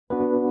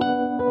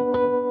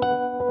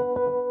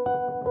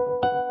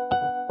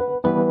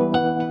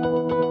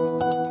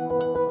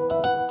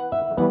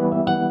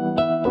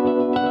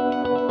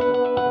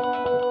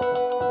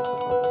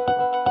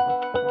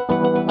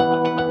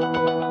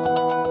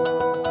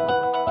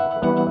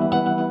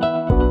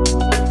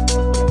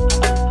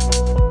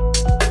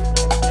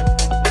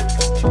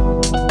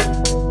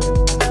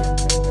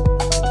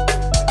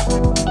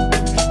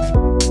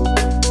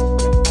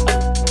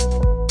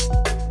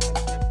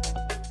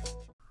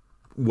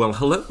Well,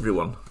 hello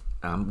everyone.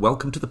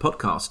 Welcome to the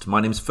podcast.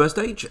 My name is First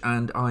Age,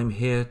 and I'm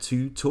here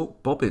to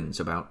talk bobbins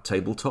about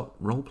tabletop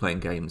role-playing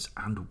games,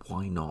 and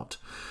why not?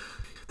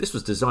 This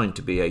was designed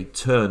to be a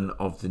turn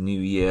of the new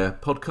year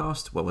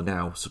podcast. Well, we're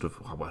now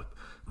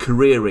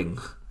careering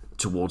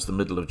towards the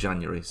middle of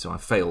January, so I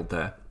failed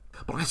there.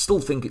 But I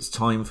still think it's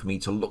time for me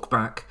to look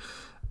back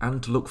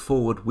and to look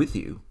forward with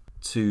you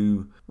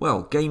to,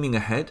 gaming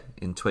ahead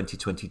in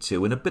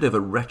 2022 and a bit of a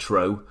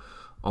retro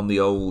on the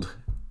old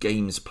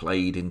games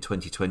played in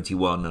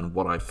 2021 and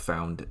what I've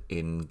found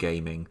in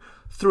gaming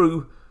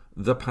through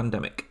the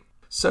pandemic.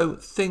 So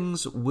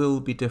things will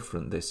be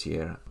different this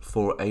year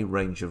for a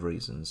range of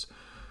reasons.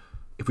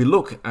 If we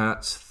look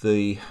at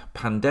the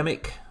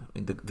pandemic,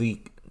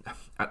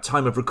 at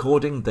time of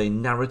recording, the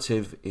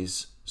narrative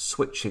is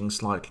switching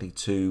slightly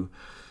to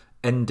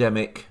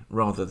endemic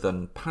rather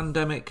than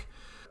pandemic.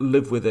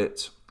 Live with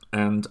it,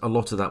 and a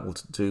lot of that will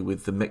do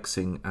with the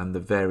mixing and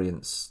the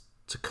variants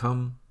to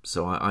come.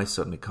 So I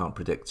certainly can't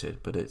predict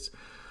it, but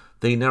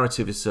the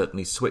narrative is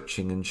certainly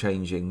switching and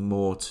changing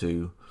more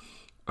to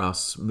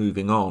us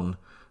moving on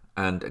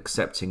and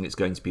accepting it's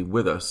going to be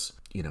with us.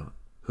 You know,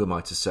 who am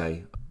I to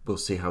say? We'll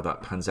see how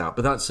that pans out.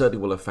 But that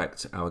certainly will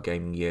affect our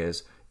gaming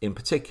years, in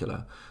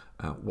particular,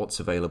 what's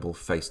available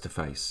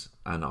face-to-face.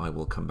 And I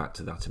will come back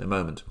to that in a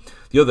moment.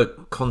 The other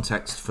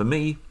context for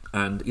me,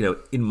 and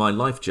in my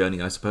life journey,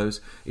 I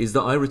suppose, is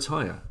that I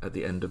retire at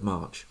the end of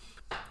March.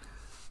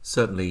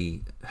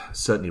 Certainly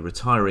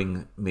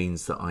retiring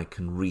means that I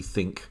can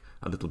rethink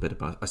a little bit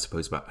about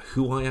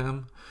who I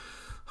am,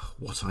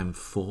 what I'm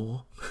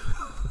for,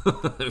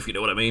 if you know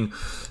what I mean.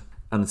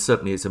 And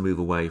certainly it's a move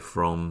away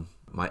from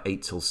my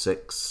 8 till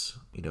 6,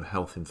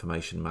 health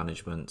information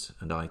management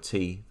and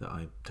IT that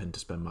I tend to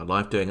spend my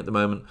life doing at the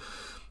moment,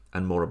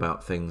 and more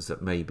about things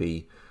that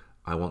maybe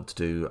I want to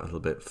do a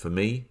little bit for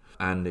me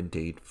and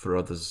indeed for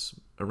others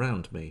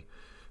around me.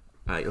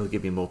 It'll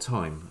give me more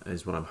time,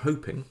 is what I'm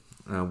hoping.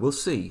 We'll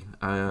see.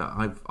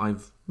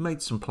 I've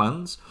made some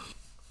plans,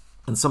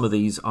 and some of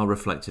these are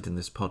reflected in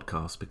this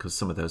podcast because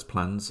some of those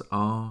plans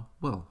are,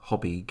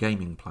 hobby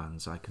gaming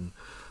plans. I can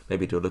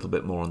maybe do a little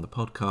bit more on the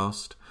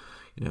podcast.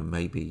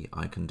 Maybe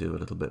I can do a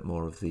little bit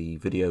more of the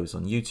videos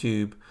on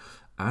YouTube,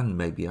 and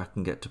maybe I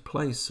can get to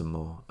play some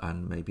more,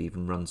 and maybe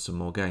even run some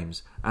more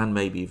games, and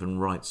maybe even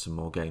write some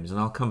more games. And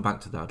I'll come back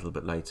to that a little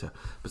bit later.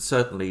 But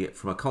certainly,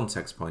 from a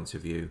context point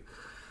of view,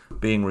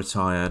 being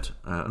retired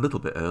a little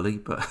bit early,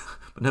 but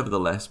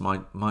nevertheless,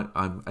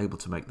 I'm able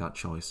to make that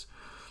choice.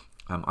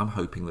 I'm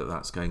hoping that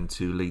that's going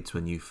to lead to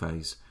a new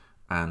phase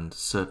and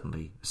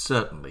certainly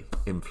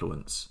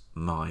influence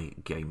my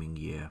gaming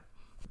year.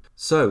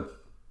 So,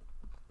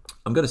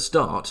 I'm going to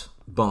start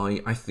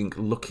by, I think,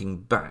 looking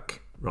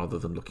back rather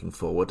than looking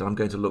forward. I'm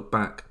going to look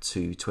back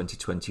to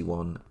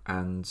 2021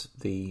 and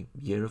the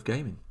year of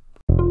gaming.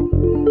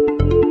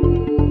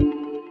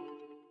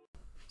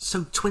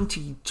 So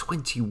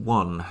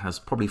 2021 has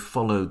probably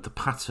followed the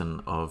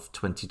pattern of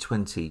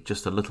 2020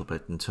 just a little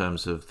bit in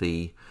terms of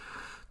the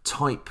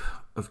type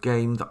of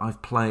game that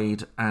I've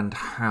played and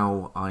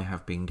how I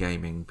have been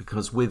gaming,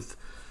 because with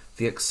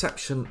the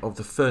exception of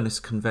the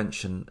Furnace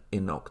Convention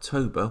in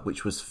October,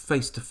 which was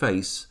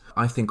face-to-face,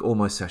 I think all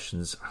my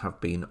sessions have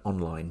been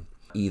online,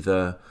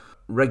 either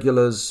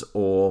regulars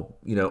or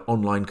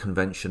online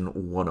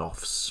convention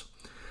one-offs.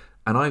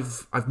 And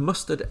I've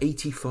mustered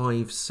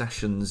 85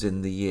 sessions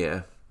in the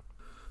year,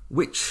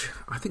 which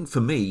I think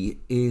for me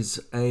is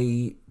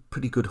a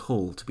pretty good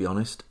haul, to be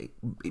honest.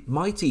 It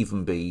might even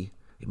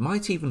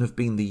have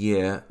been the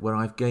year where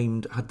I've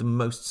had the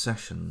most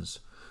sessions.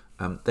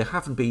 There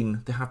have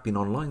been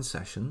online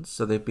sessions,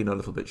 so they've been a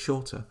little bit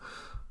shorter.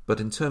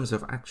 But in terms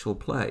of actual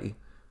play,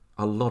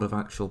 a lot of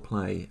actual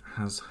play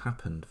has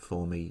happened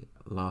for me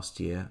last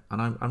year,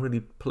 and I'm really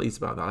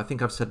pleased about that. I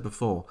think I've said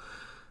before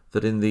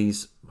that in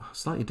these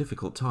slightly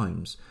difficult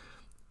times,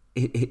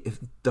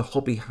 the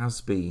hobby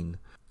has been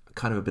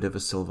kind of a bit of a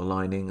silver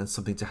lining and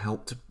something to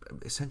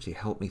essentially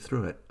help me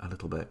through it a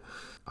little bit.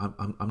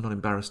 I'm not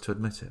embarrassed to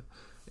admit it.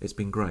 It's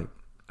been great.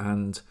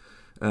 And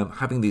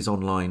having these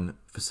online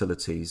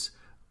facilities,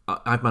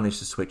 I've managed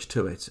to switch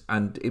to it,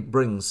 and it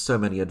brings so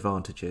many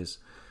advantages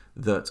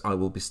that I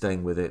will be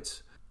staying with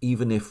it,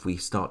 even if we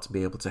start to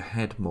be able to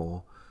head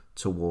more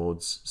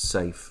towards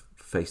safe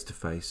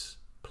face-to-face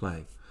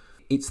play.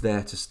 It's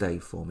there to stay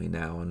for me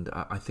now, and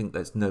I think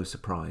there's no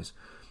surprise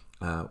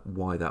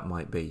why that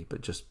might be.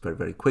 But just very,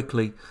 very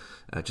quickly,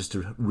 just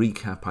to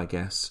recap, I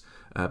guess,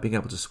 being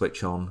able to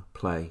switch on,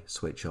 play,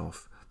 switch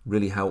off,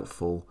 really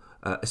helpful.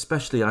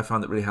 Especially I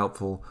found it really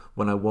helpful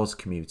when I was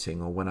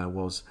commuting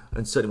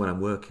and certainly when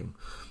I'm working.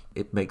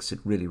 It makes it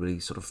really,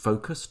 really sort of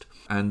focused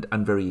and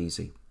very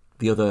easy.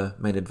 The other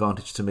main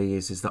advantage to me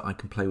is that I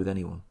can play with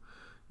anyone,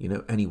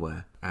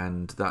 anywhere.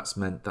 And that's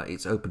meant that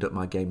it's opened up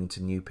my gaming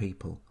to new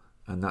people.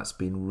 And that's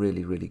been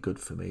really, really good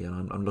for me.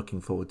 And I'm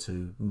looking forward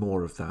to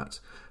more of that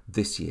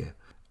this year.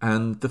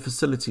 And the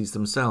facilities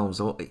themselves,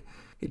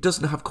 it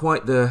doesn't have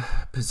quite the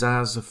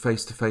pizzazz of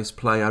face-to-face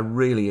play. I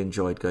really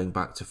enjoyed going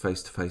back to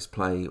face-to-face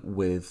play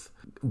with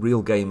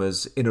real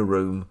gamers in a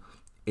room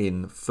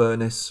in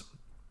Furnace.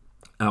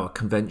 our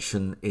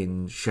convention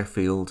in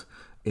Sheffield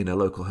in a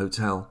local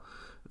hotel.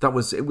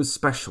 It was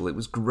special, it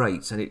was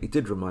great, and it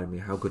did remind me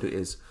how good it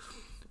is.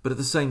 But at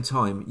the same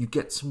time, you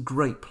get some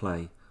great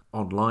play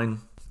online.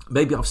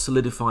 Maybe I've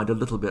solidified a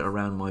little bit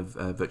around my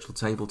virtual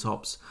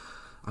tabletops.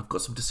 I've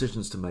got some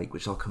decisions to make,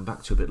 which I'll come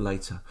back to a bit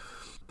later.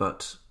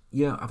 But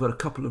yeah, I've got a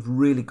couple of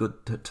really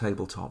good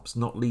tabletops,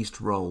 not least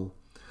Roll.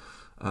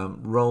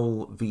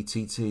 Roll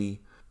VTT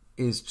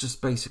is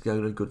just basically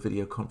a good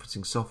video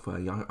conferencing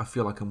software. I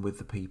feel like I'm with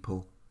the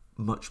people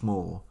much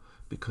more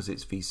because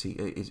it's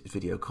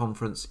video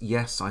conference.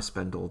 Yes, I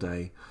spend all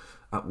day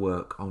at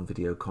work on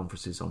video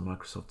conferences on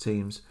Microsoft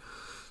Teams.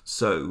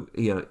 So,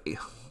 it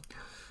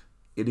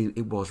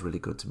was really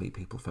good to meet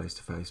people face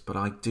to face, but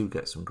I do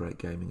get some great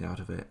gaming out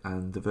of it,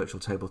 and the virtual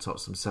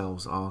tabletops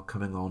themselves are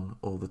coming on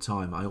all the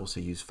time. I also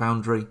use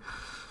Foundry,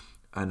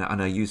 and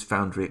I use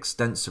Foundry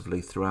extensively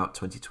throughout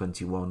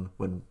 2021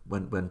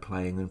 when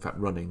playing, in fact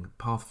running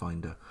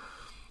Pathfinder.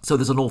 So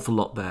there's an awful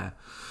lot there.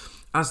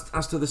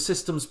 As to the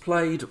systems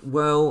played,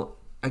 well,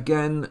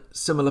 again,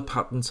 similar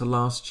pattern to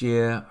last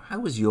year. How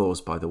was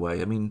yours, by the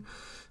way? I mean,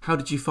 how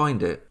did you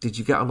find it? Did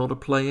you get a lot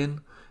of play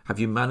in? Have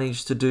you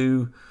managed to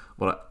do,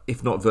 well,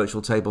 if not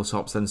virtual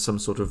tabletops, then some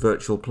sort of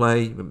virtual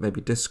play,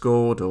 maybe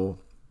Discord or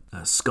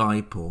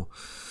Skype or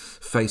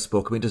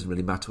Facebook? I mean, it doesn't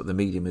really matter what the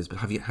medium is, but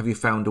have you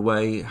found a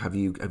way? Have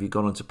you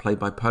gone on to play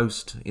by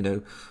post,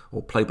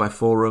 or play by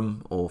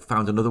forum, or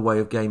found another way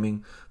of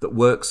gaming that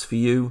works for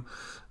you?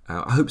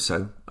 I hope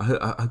so.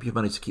 I hope you've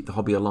managed to keep the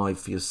hobby alive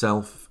for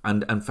yourself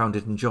and found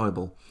it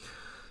enjoyable.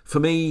 For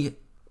me,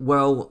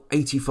 well,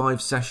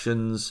 85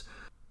 sessions.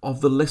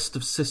 Of the list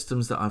of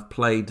systems that I've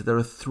played, there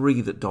are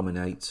 3 that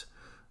dominate.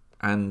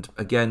 And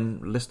again,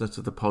 listeners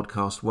to the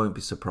podcast won't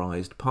be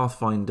surprised.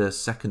 Pathfinder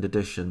 2nd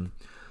edition,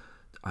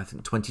 I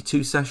think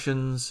 22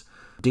 sessions.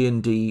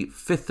 D&D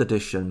 5th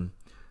edition,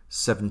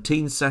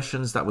 17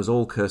 sessions. That was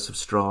all Curse of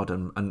Strahd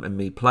and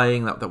me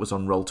playing. That was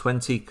on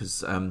Roll20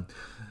 because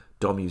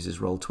Dom uses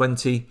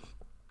Roll20.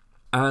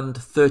 And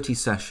 30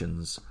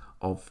 sessions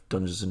of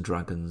Dungeons &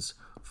 Dragons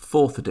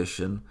 4th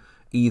edition,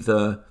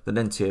 either the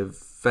Nentir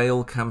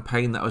Vale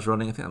campaign that I was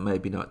running, I think that may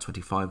be now at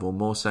 25 or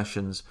more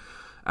sessions,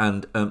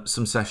 and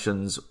some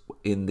sessions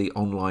in the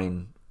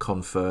online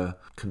Confer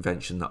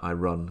convention that I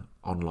run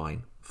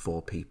online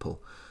for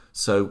people.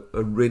 So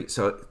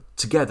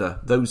together,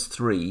 those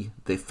 3,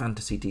 the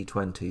fantasy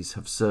D20s,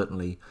 have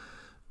certainly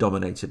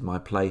dominated my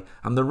play,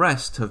 and the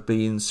rest have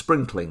been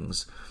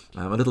sprinklings.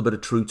 A little bit of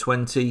True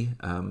 20,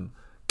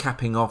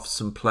 capping off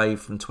some play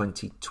from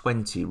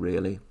 2020,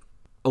 really.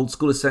 Old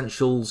School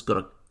Essentials,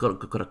 got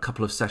a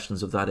couple of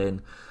sessions of that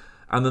in,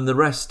 and then the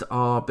rest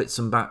are bits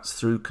and bats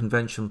through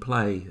convention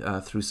play,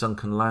 through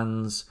Sunken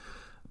Lands.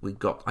 I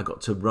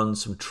got to run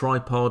some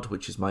Tripod,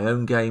 which is my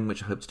own game,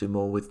 which I hope to do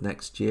more with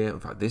next year. In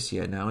fact, this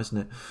year now, isn't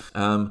it?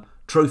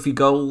 Trophy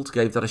Gold,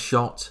 gave that a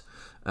shot.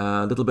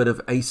 A little bit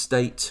of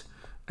A-State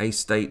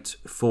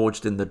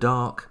Forged in the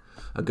Dark.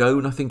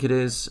 Agone, I think it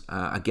is.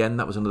 Again,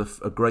 that was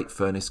a great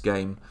Furnace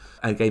game.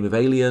 A game of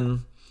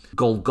Alien.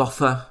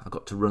 Golgotha, I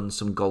got to run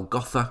some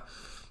Golgotha,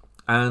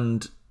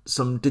 and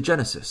some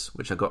Degenesis,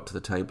 which I got to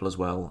the table as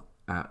well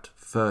at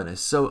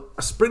Furnace. So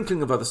a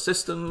sprinkling of other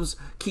systems,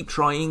 keep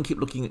trying, keep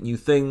looking at new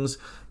things,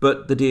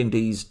 but the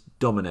D&D's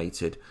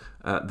dominated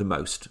the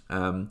most.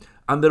 And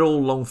they're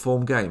all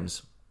long-form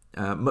games,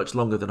 much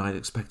longer than I'd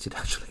expected,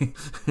 actually,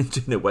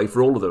 in a way,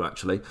 for all of them,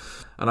 actually.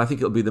 And I think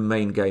it'll be the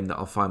main game that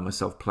I'll find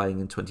myself playing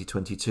in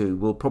 2022.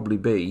 Will probably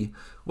be,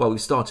 well, we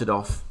started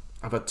off,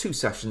 I've had 2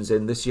 sessions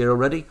in this year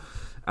already,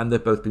 and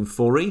they've both been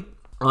 4E.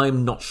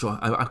 I'm not sure,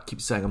 I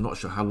keep saying I'm not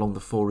sure how long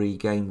the 4E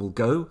game will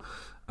go.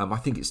 I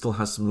think it still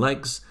has some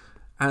legs,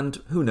 and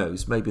who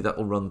knows, maybe that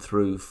will run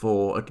through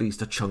for at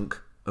least a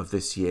chunk of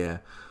this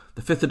year.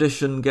 The 5th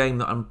edition game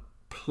that I'm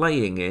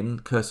playing in,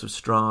 Curse of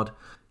Strahd,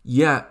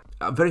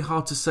 very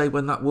hard to say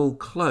when that will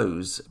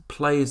close.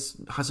 Play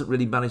hasn't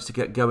really managed to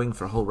get going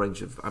for a whole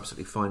range of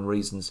absolutely fine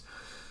reasons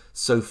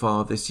so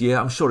far this year.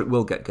 I'm sure it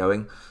will get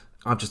going.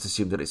 I've just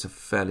assumed that it's a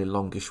fairly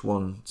longish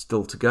one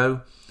still to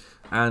go.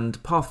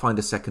 And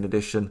Pathfinder 2nd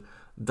edition,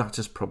 that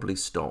has probably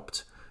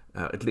stopped.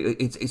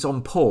 It's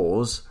on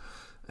pause.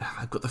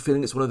 I've got the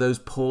feeling it's one of those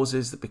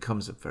pauses that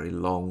becomes a very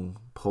long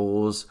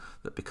pause,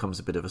 that becomes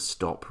a bit of a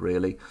stop,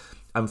 really.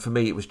 And for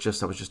me, I was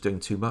just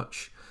doing too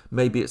much.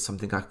 Maybe it's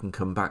something I can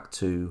come back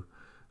to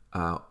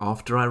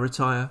after I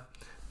retire.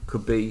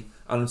 Could be.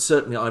 And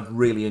certainly I've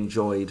really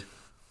enjoyed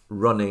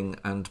running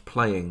and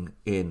playing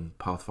in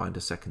Pathfinder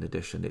 2nd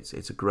edition.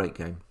 It's a great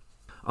game.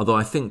 Although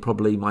I think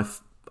probably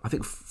I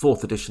think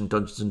 4th edition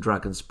Dungeons &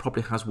 Dragons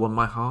probably has won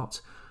my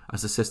heart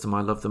as the system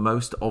I love the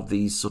most of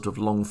these sort of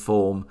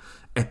long-form,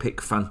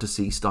 epic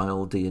fantasy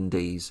style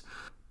D&Ds.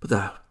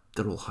 But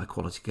they're all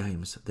high-quality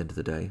games at the end of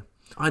the day.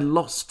 I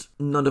lost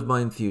none of my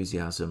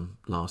enthusiasm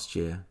last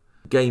year.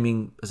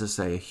 Gaming, as I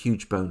say, a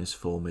huge bonus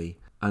for me.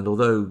 And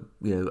although,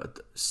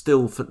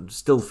 still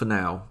for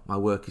now, my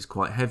work is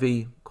quite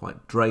heavy,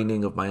 quite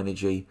draining of my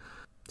energy,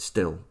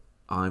 still,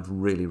 I've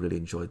really, really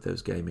enjoyed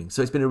those gaming.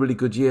 So it's been a really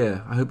good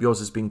year. I hope yours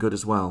has been good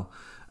as well.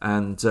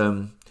 And,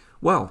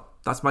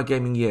 that's my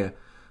gaming year.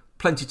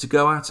 Plenty to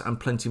go at and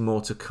plenty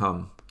more to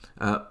come.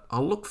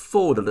 I'll look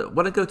forward a little.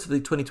 When I go to the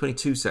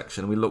 2022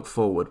 section and we look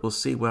forward, we'll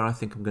see where I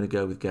think I'm going to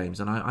go with games.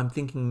 And I'm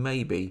thinking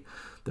maybe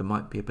there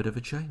might be a bit of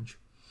a change.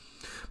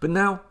 But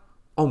now,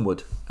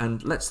 onward,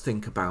 and let's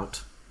think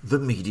about the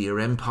media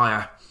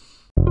empire.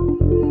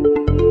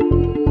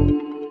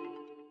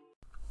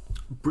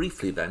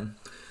 Briefly then,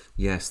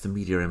 yes, the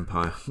media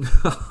empire.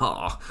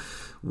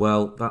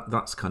 Well,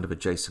 that's kind of a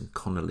Jason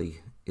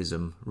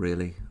Connolly-ism,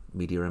 really,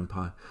 media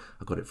empire.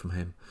 I got it from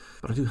him.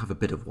 But I do have a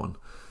bit of one.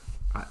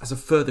 As a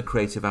further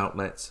creative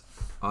outlet,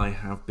 I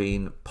have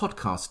been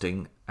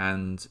podcasting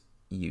and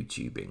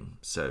YouTubing.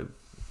 So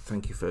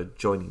thank you for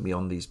joining me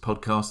on these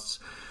podcasts.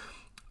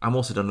 I'm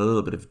also done a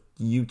little bit of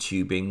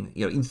YouTubing,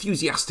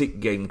 enthusiastic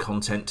game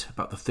content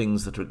about the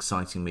things that are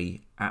exciting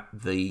me at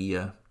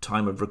the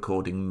time of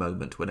recording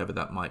moment, whenever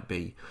that might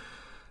be.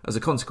 As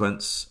a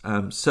consequence,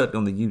 certainly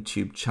on the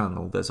YouTube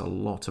channel, there's a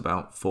lot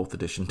about 4th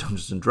edition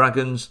Dungeons &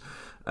 Dragons.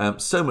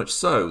 So much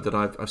so that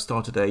I've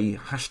started a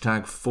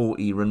hashtag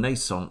 4E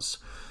Renaissance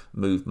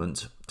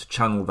movement to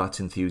channel that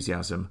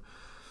enthusiasm.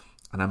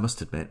 And I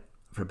must admit,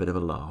 for a bit of a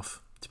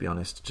laugh, to be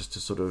honest, just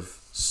to sort of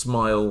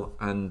smile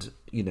and,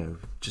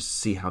 just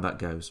see how that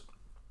goes.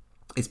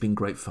 It's been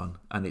great fun,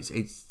 and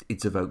it's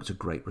evoked a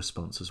great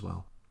response as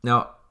well.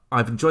 Now,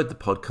 I've enjoyed the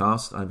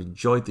podcast, I've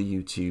enjoyed the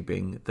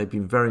YouTubing. They've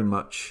been very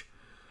much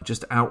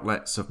just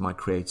outlets of my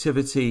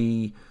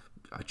creativity,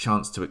 a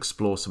chance to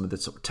explore some of the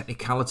sort of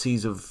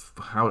technicalities of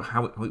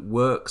how it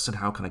works and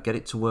how can I get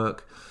it to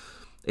work.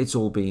 It's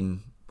all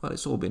been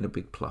a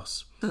big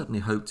plus. Certainly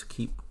hope to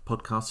keep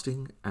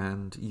podcasting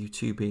and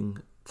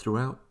YouTubing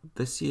throughout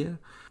this year.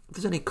 If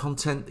there's any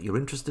content that you're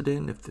interested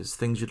in, if there's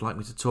things you'd like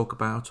me to talk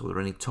about, or there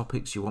are any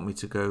topics you want me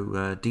to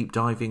go deep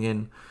diving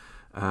in,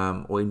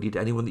 or indeed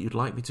anyone that you'd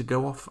like me to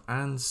go off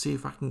and see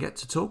if I can get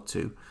to talk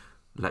to,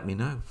 let me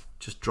know.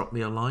 Just drop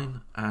me a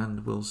line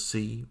and we'll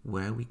see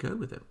where we go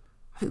with it.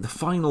 I think the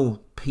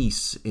final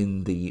piece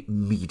in the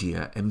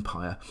media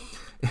empire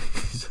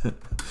is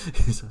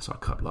I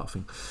can't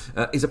laughing,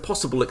 is a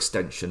possible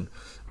extension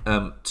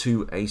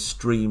to a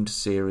streamed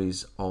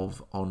series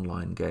of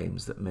online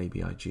games that may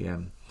be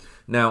IGM.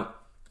 Now,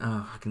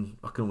 I can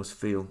almost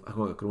feel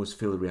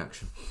the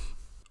reaction.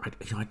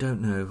 I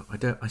don't know.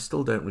 I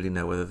still don't really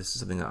know whether this is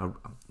something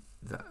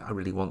that I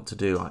really want to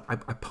do. I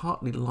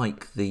partly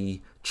like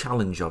the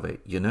challenge of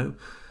it,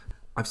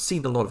 I've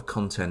seen a lot of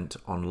content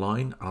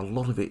online, and a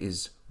lot of it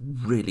is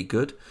really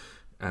good.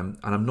 And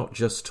I'm not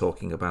just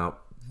talking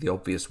about the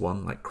obvious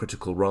one, like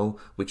Critical Role,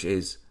 which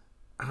is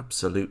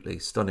absolutely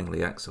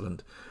stunningly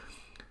excellent.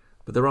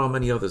 But there are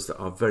many others that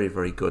are very,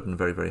 very good and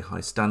very, very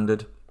high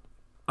standard.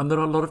 And there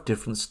are a lot of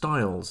different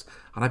styles.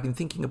 And I've been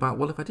thinking about,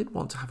 well, if I did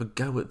want to have a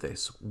go at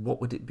this,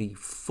 what would it be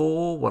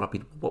for?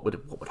 What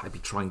would I be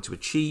trying to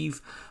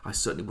achieve? I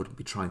certainly wouldn't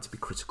be trying to be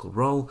Critical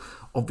Role,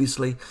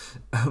 obviously,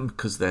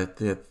 because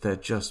they're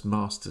just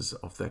masters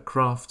of their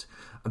craft.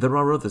 There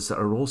are others that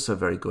are also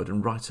very good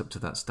and right up to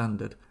that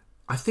standard.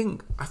 I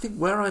think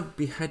where I'd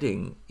be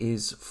heading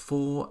is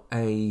for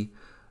a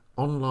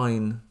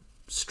online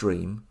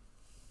stream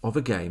of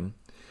a game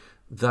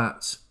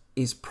that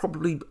is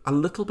probably a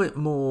little bit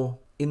more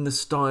in the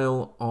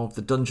style of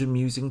the Dungeon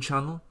Musing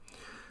channel.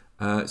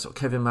 It's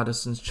Kevin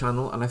Madison's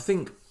channel. And I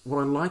think what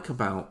I like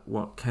about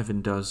what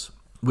Kevin does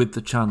with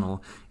the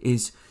channel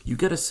is you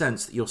get a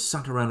sense that you're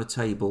sat around a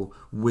table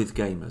with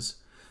gamers.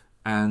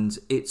 And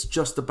it's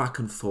just the back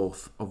and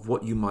forth of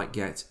what you might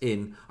get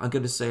in, I'm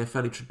going to say, a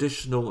fairly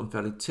traditional and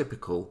fairly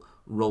typical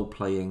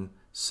role-playing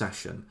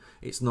session.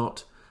 It's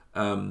not,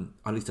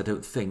 at least I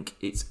don't think,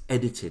 it's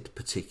edited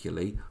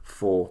particularly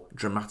for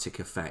dramatic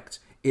effect.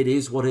 It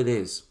is what it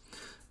is.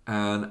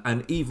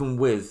 And even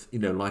with,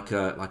 like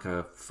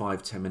a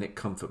 5-10 minute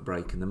comfort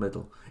break in the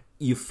middle,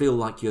 you feel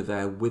like you're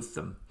there with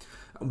them.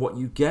 And what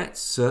you get,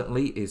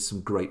 certainly, is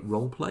some great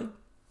role play.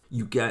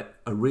 You get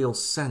a real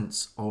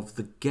sense of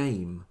the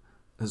game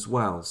as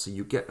well. So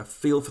you get a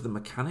feel for the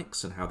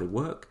mechanics and how they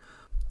work.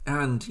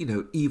 And,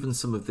 even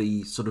some of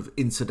the sort of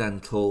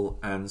incidental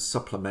and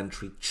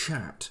supplementary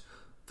chat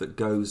that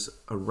goes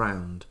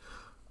around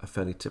a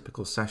fairly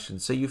typical session.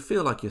 So you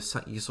feel like you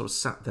sort of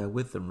sat there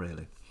with them,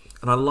 really.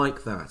 And I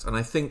like that. And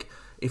I think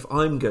if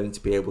I'm going to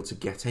be able to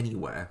get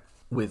anywhere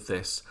with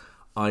this,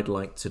 I'd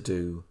like to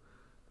do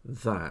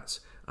that.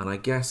 And I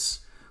guess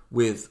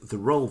with the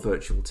Roll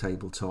Virtual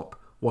Tabletop,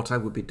 what I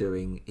would be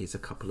doing is a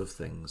couple of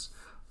things.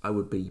 I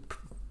would be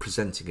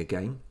presenting a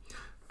game.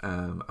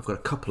 I've got a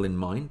couple in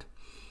mind,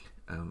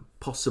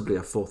 possibly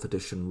a 4th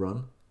edition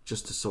run,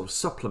 just to sort of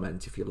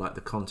supplement, if you like,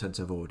 the content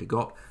I've already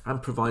got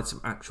and provide some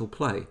actual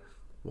play.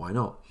 Why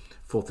not?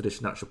 4th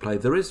edition actual play.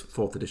 There is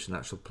 4th edition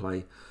actual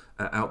play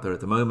out there at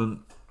the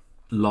moment,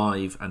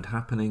 live and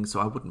happening, so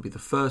I wouldn't be the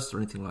first or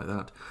anything like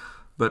that,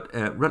 but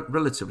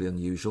relatively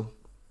unusual.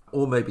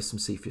 Or maybe some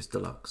Cepheus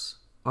Deluxe.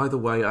 Either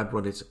way, I'd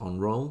run it on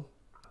Roll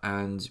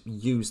and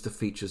use the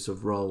features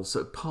of Roll.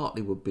 So it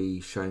partly would be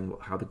showing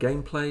how the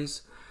game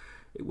plays.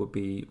 It would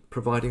be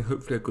providing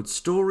hopefully a good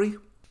story.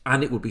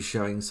 And it will be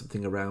showing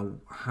something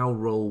around how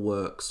role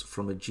works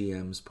from a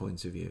GM's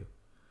point of view.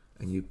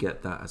 And you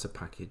get that as a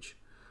package.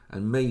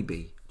 And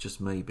maybe, just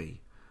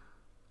maybe,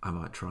 I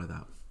might try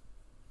that.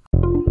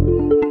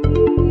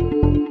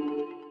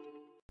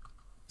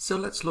 So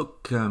let's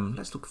look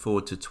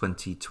forward to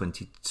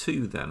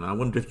 2022 then. I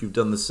wonder if you've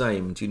done the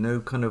same. Do you know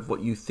kind of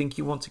what you think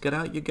you want to get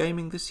out of your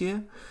gaming this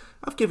year?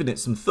 I've given it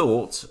some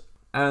thought,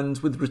 and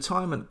with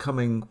retirement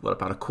coming, well,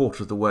 about a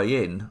quarter of the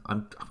way in,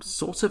 I'm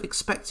sort of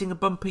expecting a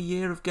bumper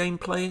year of game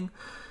playing.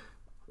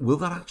 Will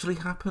that actually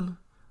happen?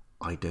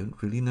 I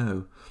don't really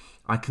know.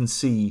 I can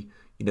see,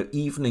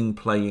 evening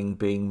playing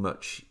being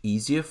much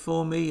easier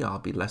for me. I'll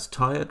be less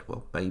tired,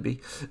 well,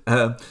 maybe.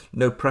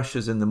 No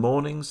pressures in the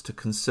mornings to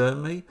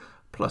concern me.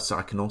 Plus,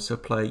 I can also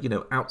play,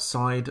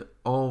 outside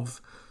of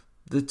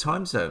the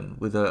time zone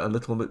with a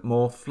little bit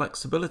more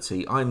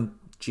flexibility. I'm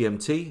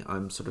GMT.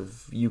 I'm sort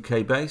of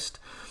UK based.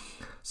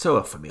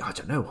 So for me, I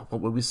don't know. What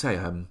would we say?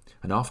 An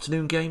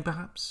afternoon game,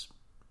 perhaps?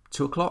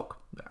 2:00?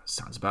 That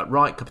sounds about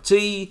right. Cup of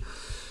tea.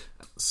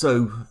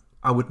 So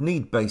I would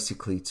need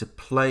basically to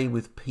play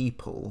with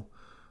people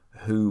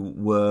who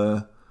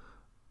were,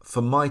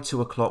 for my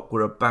 2:00,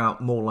 were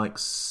about more like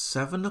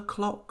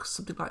 7:00,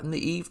 something like in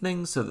the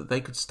evening, so that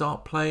they could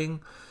start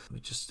playing. Let me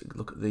just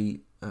look at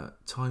the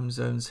time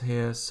zones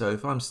here. So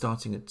if I'm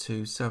starting at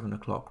 2,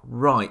 7:00,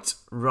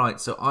 right.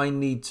 So I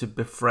need to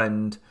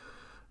befriend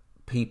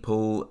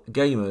people,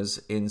 gamers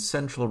in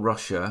Central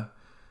Russia,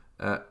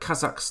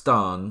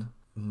 Kazakhstan.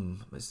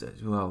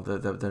 Well,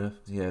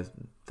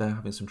 they're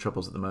having some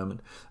troubles at the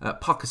moment.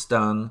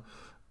 Pakistan.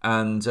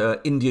 And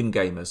Indian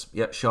gamers.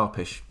 Yep,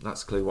 sharpish.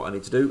 That's clearly what I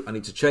need to do. I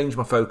need to change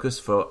my focus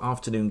for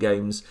afternoon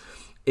games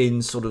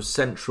in sort of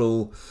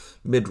central,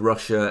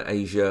 mid-Russia,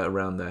 Asia,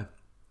 around there.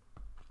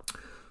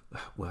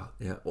 Well,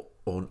 yeah,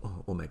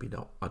 or maybe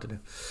not. I don't know.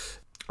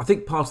 I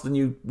think part of the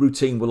new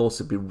routine will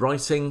also be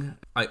writing.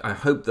 I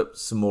hope that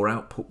some more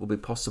output will be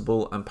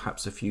possible, and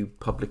perhaps a few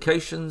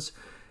publications.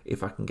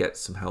 If I can get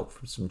some help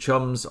from some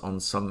chums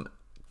on some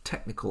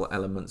technical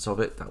elements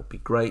of it, that would be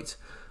great.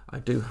 I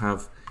do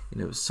have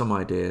some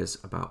ideas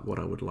about what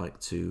I would like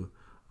to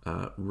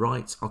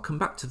write. I'll come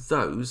back to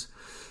those.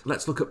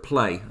 Let's look at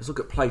play. Let's look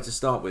at play to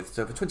start with.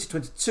 So for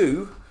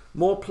 2022,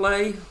 more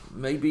play.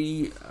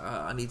 Maybe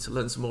I need to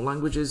learn some more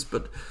languages,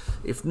 but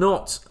if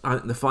not,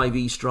 the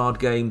 5e Strahd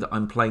game that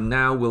I'm playing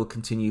now will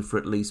continue for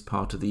at least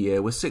part of the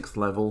year. We're 6th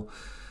level.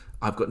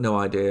 I've got no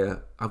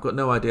idea. I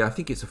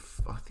think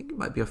it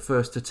might be a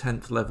 1st to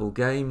 10th level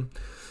game.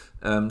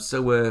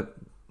 So we're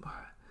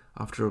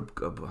after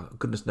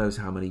goodness knows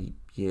how many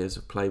years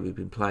of play we've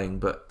been playing,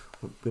 but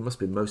we must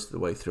be most of the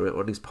way through it,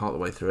 or at least part of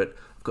the way through it.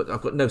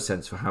 I've got no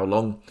sense for how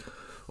long,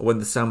 or when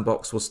the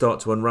sandbox will start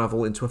to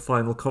unravel into a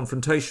final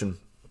confrontation.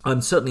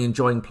 I'm certainly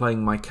enjoying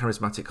playing my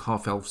charismatic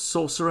half-elf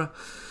sorcerer,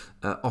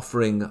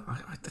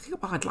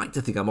 I'd like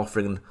to think I'm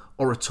offering an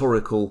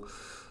oratorical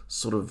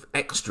sort of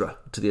extra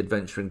to the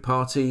adventuring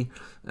party,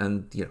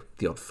 and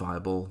the odd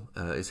fireball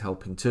is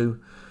helping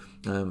too.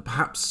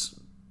 Perhaps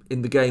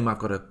in the game I've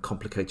got a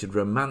complicated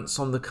romance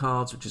on the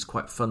cards, which is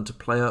quite fun to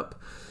play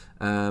up.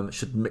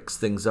 Should mix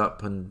things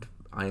up, and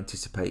I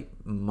anticipate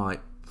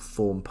might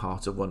form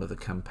part of one of the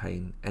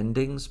campaign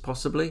endings,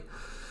 possibly.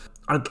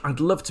 I'd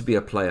love to be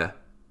a player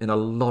in a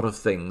lot of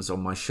things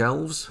on my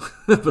shelves,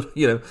 but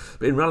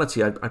in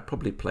reality I'd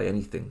probably play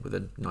anything with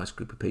a nice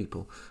group of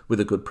people with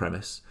a good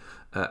premise,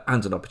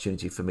 and an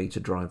opportunity for me to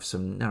drive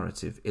some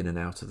narrative in and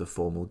out of the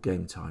formal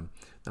game time.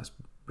 That's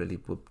really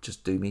would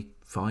just do me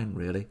fine,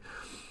 really.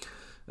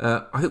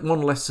 I think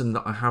one lesson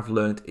that I have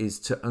learned is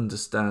to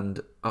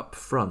understand up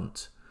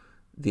front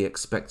the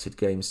expected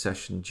game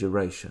session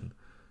duration,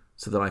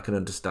 so that I can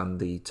understand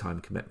the time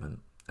commitment.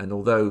 And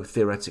although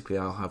theoretically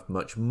I'll have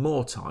much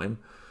more time,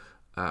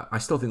 I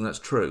still think that's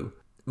true.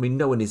 I mean,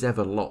 no one is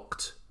ever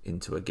locked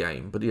into a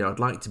game, but I'd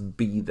like to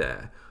be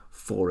there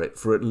for it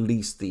for at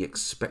least the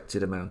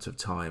expected amount of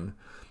time,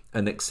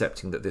 and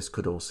accepting that this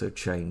could also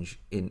change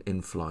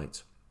in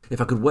flight. If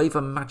I could wave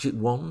a magic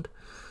wand,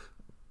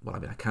 well, I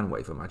mean, I can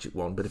wave a magic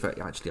wand, but if I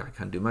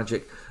can do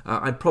magic,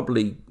 I'd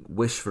probably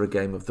wish for a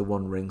game of the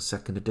One Ring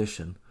 2nd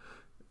edition,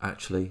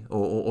 actually,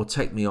 or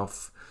take me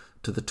off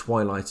to the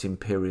Twilight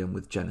Imperium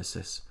with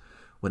Genesis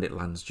when it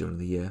lands during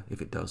the year,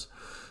 if it does.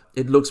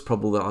 It looks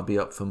probable that I'll be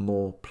up for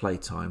more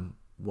playtime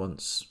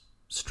once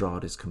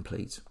Strahd is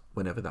complete,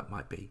 whenever that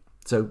might be.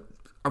 So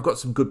I've got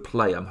some good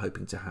play I'm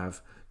hoping to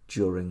have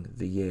during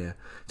the year.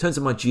 In terms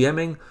of my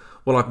GMing,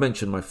 well, I've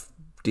mentioned my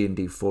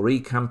D&D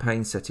 4e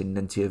campaign set in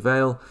Nentia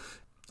Vale.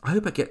 I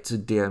hope I get to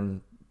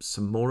DM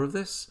some more of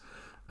this,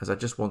 as I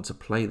just want to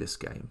play this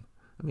game.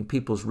 I mean,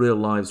 people's real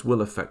lives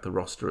will affect the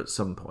roster at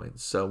some point,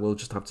 so we'll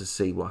just have to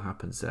see what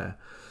happens there.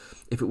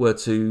 If it were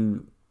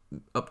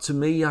up to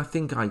me, I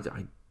think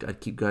I'd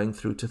keep going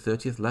through to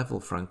 30th level,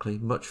 frankly.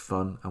 Much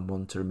fun, and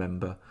one to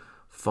remember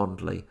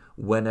fondly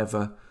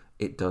whenever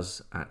it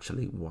does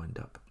actually wind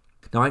up.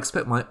 Now, I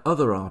expect my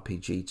other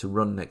RPG to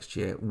run next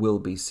year will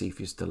be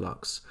Cepheus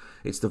Deluxe.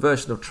 It's the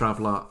version of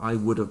Traveller I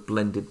would have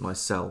blended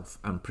myself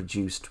and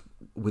produced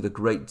with a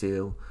great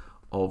deal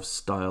of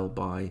style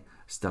by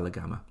Stella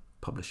Gamma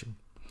Publishing.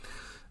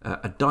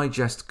 A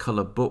digest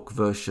colour book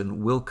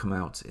version will come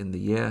out in the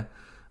year,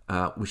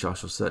 which I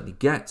shall certainly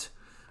get.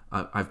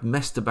 I've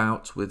messed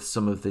about with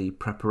some of the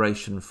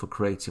preparation for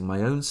creating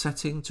my own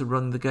setting to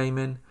run the game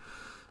in.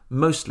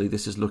 Mostly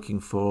this is looking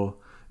for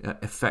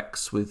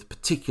effects with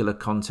particular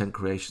content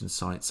creation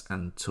sites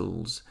and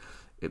tools.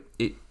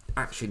 It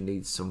actually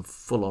needs some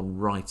full-on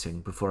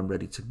writing before I'm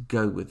ready to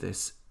go with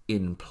this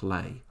in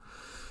play.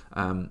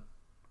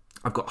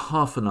 I've got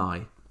half an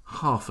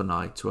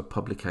eye to a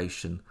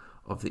publication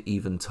of the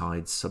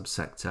Eventide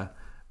subsector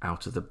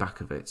out of the back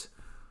of it.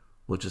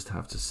 We'll just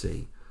have to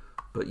see.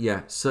 But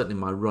yeah, certainly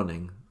my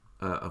running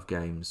of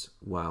games,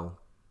 well,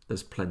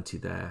 there's plenty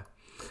there.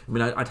 I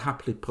mean, I'd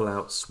happily pull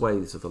out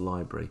swathes of the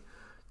library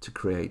to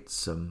create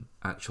some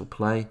actual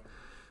play,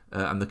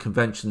 and the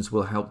conventions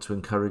will help to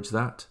encourage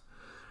that.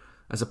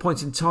 As a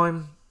point in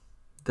time,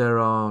 there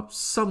are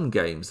some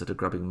games that are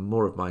grabbing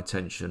more of my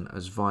attention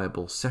as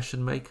viable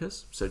session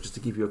makers. So just to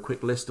give you a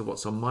quick list of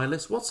what's on my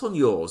list. What's on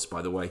yours,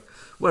 by the way?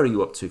 Where are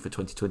you up to for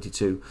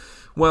 2022?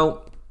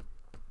 Well,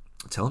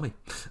 tell me.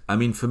 I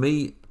mean, for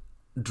me,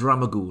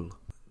 Dramagool.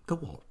 The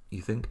what,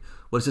 you think?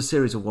 Well, it's a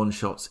series of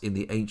one-shots in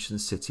the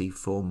ancient city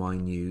for my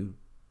new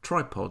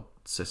tripod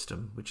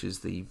system, which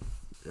is the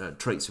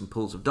traits and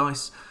pools of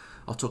dice.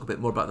 I'll talk a bit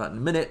more about that in a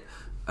minute.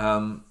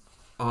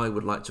 I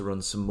would like to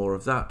run some more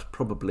of that,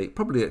 probably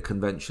at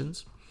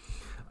conventions.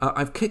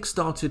 I've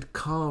kickstarted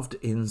Carved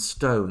in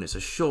Stone. It's a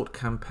short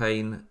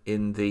campaign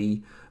in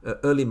the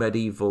early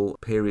medieval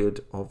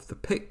period of the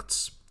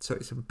Picts. So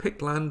it's in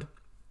Pictland.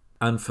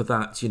 And for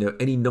that,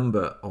 any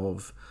number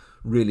of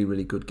really,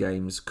 really good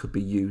games could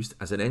be used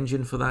as an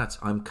engine for that.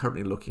 I'm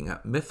currently looking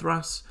at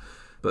Mithras,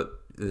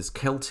 but there's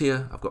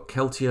Keltia. I've got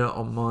Keltia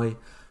on my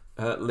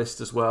list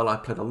as well. I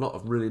played a lot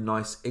of really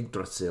nice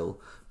Yggdrasil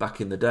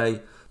back in the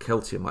day.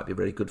 Keltia might be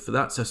very good for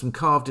that. So some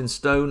Carved in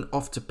Stone,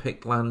 off to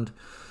Pictland.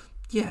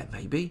 Yeah,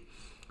 maybe.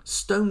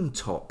 Stone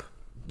Top.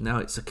 Now,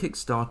 it's a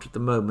Kickstarter at the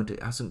moment.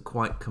 It hasn't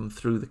quite come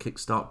through the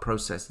Kickstart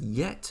process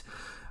yet.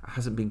 It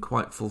hasn't been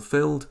quite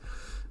fulfilled.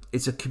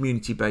 It's a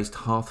community-based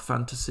hearth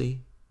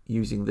fantasy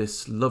using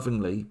this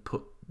lovingly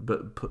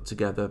put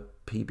together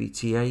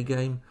PBTA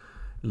game.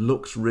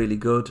 Looks really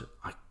good.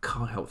 I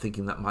can't help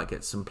thinking that might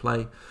get some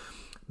play.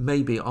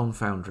 Maybe on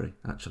Foundry,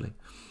 actually.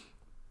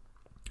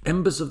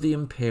 Embers of the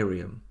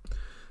Imperium,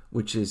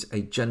 which is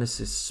a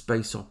Genesis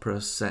space opera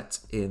set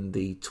in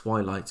the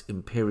Twilight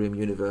Imperium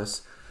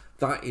universe.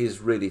 That is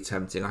really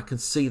tempting. I can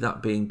see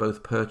that being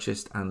both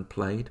purchased and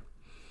played.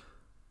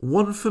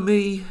 One for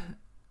me,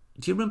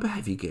 do you remember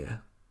Heavy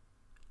Gear?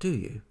 Do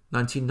you?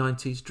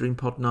 1990s,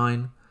 DreamPod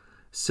 9,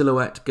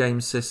 Silhouette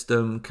game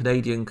system,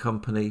 Canadian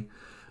company.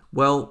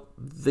 Well,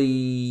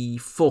 the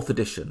 4th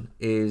edition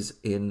is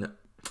in,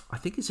 I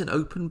think it's in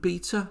open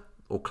beta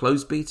or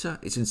closed beta.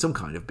 It's in some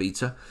kind of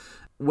beta.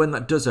 When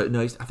that does open,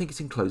 no, I think it's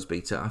in closed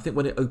beta. I think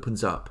when it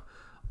opens up,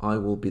 I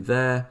will be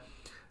there.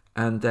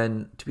 And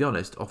then, to be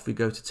honest, off we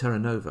go to Terra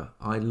Nova.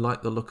 I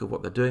like the look of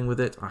what they're doing with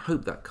it. I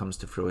hope that comes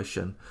to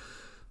fruition.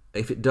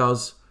 If it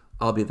does,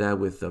 I'll be there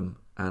with them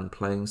and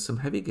playing some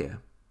Heavy Gear.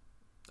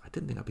 I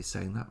didn't think I'd be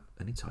saying that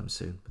anytime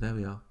soon, but there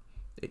we are.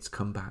 It's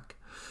come back.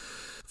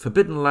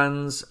 Forbidden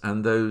Lands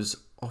and those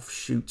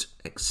offshoot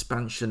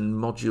expansion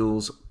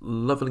modules,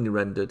 lovingly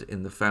rendered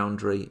in the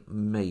Foundry.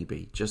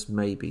 Maybe, just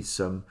maybe,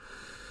 some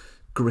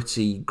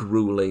gritty,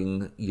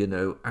 grueling,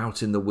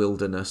 out in the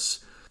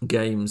wilderness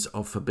games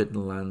of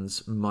Forbidden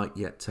Lands might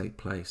yet take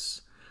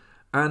place.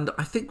 And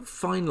I think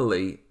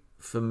finally,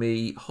 for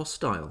me,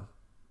 Hostile.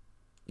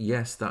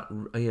 Yes,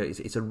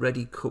 it's a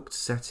ready-cooked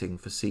setting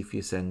for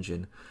Cepheus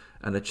Engine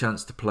and a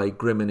chance to play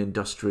grim and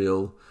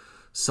industrial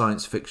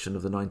science fiction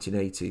of the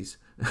 1980s.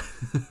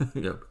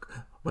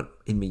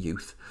 In my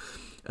youth.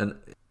 And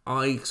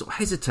I sort of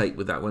hesitate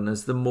with that one,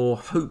 as the more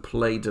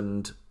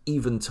hope-laden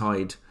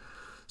Eventide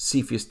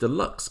Cepheus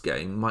Deluxe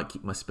game might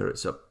keep my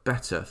spirits up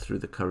better through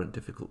the current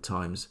difficult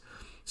times.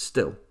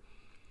 Still,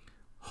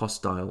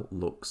 Hostile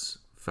looks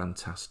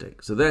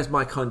fantastic. So there's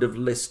my kind of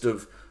list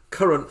of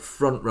current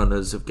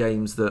frontrunners of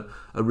games that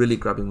are really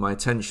grabbing my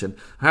attention.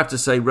 I have to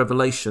say,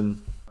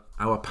 Revelation,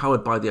 our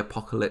Powered by the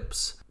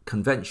Apocalypse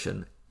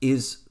convention,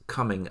 is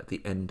coming at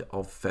the end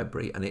of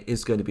February, and it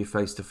is going to be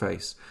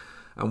face-to-face.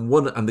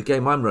 And the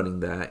game I'm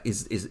running there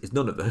is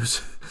none of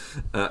those,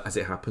 as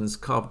it happens.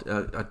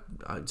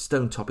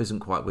 Stone Top isn't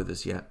quite with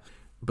us yet.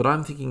 But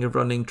I'm thinking of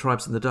running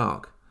Tribes in the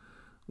Dark,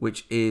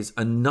 which is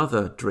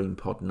another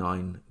DreamPod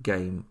 9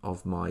 game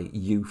of my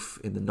youth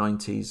in the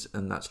 90s,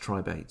 and that's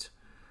Tribe 8.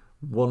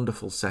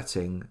 Wonderful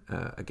setting,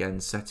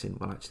 it's set in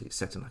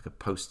like a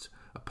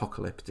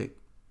post-apocalyptic,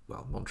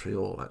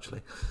 Montreal,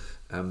 actually.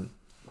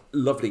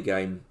 Lovely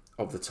game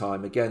of the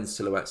time. Again,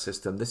 Silhouette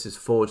system. This is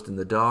Forged in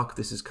the Dark.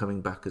 This is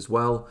coming back as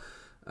well.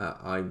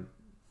 I'm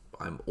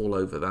all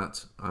over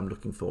that. I'm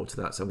looking forward to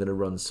that. So I'm going to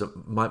run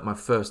my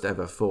first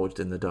ever Forged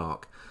in the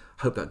Dark.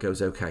 Hope that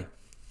goes okay.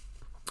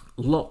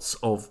 Lots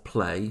of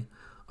play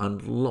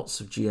and lots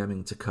of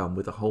GMing to come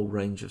with a whole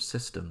range of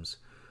systems.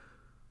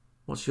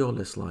 What's your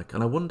list like?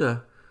 And I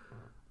wonder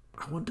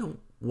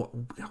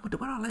I wonder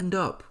where I'll end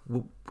up.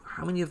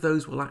 How many of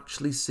those will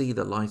actually see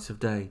the light of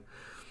day?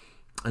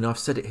 And I've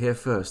said it here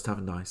first,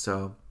 haven't I?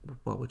 So,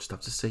 well, we'll just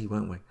have to see,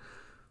 won't we?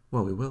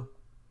 Well, we will.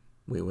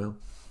 We will.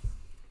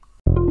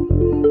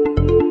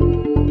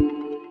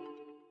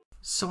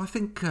 So I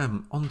think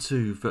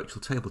onto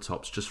virtual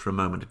tabletops just for a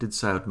moment. I did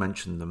say I'd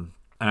mention them.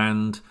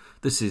 And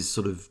this is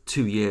sort of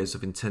 2 years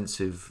of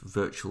intensive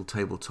virtual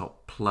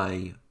tabletop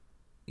play,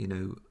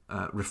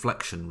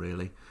 reflection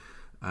really.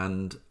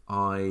 And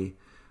I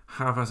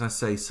have, as I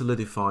say,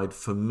 solidified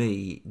for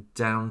me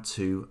down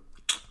to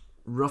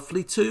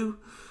roughly 2.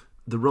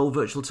 The Roll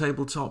Virtual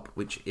Tabletop,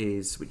 which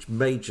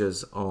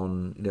majors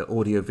on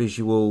audio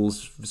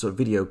visuals, sort of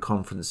video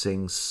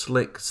conferencing,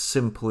 slick,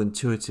 simple,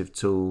 intuitive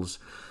tools,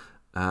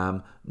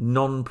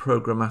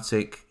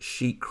 non-programmatic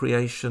sheet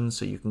creation,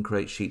 so you can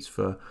create sheets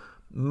for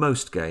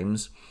most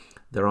games.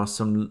 There are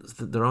some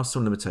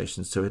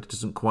limitations to it. It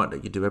doesn't quite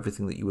let you do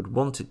everything that you would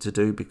want it to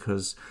do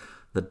because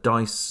the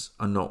dice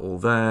are not all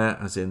there,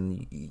 as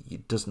in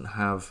it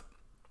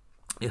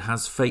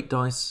has fate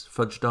dice,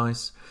 fudge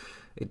dice.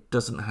 It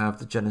doesn't have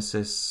the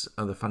Genesis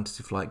or the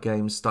Fantasy Flight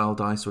Games style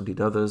dice, or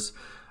indeed others,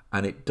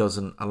 and it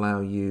doesn't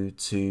allow you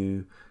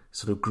to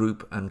sort of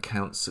group and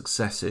count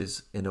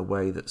successes in a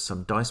way that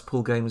some dice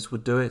pool games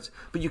would do it.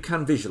 But you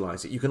can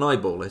visualize it, you can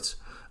eyeball it,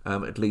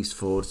 at least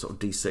for sort of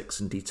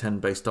D6 and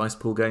D10 based dice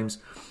pool games.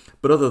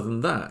 But other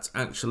than that,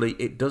 actually,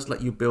 it does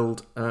let you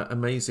build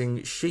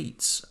amazing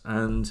sheets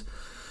and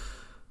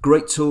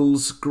great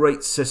tools,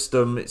 great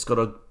system. It's got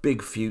a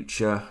big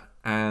future.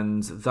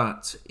 And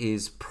that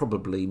is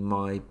probably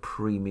my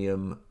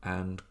premium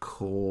and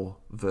core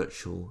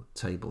virtual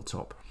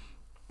tabletop.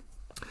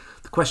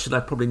 The question I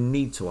probably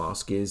need to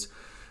ask is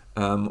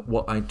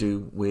what I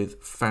do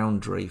with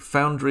Foundry.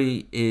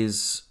 Foundry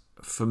is,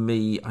 for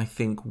me, I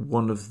think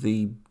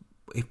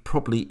it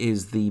probably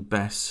is the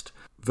best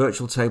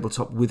virtual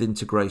tabletop with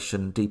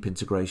integration, deep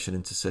integration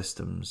into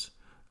systems.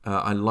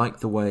 I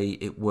like the way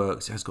it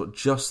works. It has got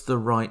just the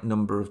right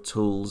number of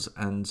tools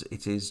and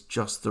it is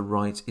just the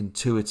right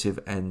intuitive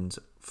end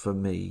for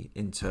me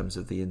in terms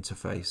of the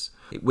interface.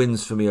 It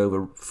wins for me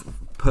over,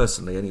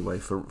 personally anyway,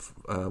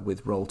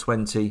 with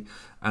Roll20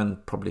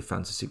 and probably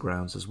Fantasy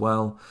Grounds as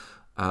well.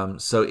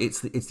 So it's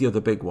the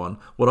other big one.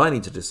 What I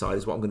need to decide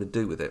is what I'm going to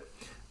do with it.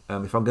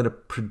 If I'm going to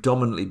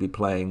predominantly be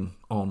playing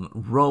on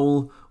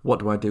Roll, what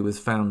do I do with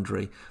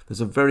Foundry?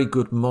 There's a very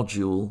good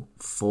module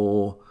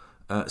for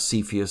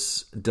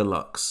Cepheus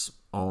Deluxe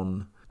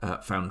on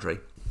Foundry,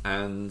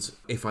 and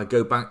if I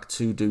go back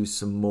to do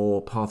some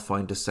more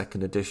Pathfinder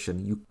 2nd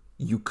edition,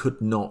 you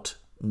could not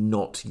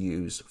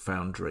use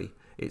Foundry.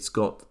 It's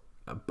got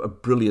a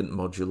brilliant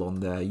module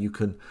on there. You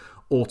can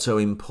auto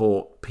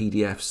import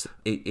PDFs.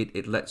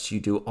 It lets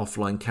you do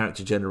offline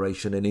character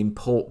generation and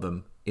import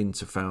them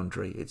into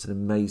Foundry. It's an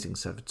amazing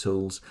set of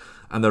tools,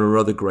 and there are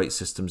other great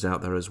systems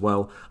out there as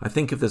well. I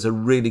think if there's a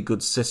really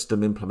good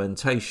system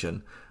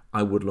implementation,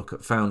 I would look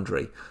at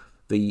Foundry.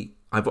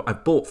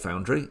 I've bought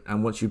Foundry,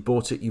 and once you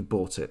bought it, you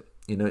bought it.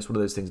 It's one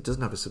of those things. It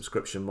doesn't have a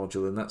subscription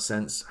module in that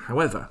sense.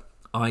 However,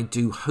 I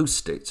do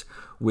host it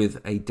with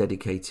a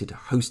dedicated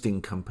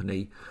hosting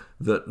company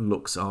that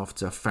looks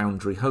after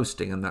Foundry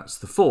hosting, and that's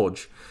The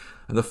Forge.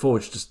 And The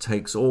Forge just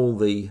takes all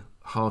the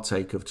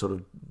heartache of sort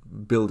of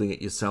building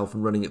it yourself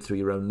and running it through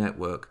your own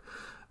network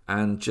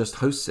and just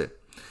hosts it.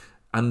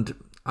 And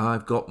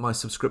I've got my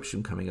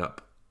subscription coming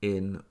up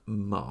in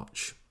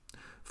March.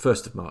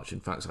 1st of March, in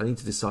fact. So I need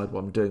to decide what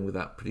I'm doing with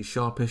that pretty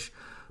sharpish.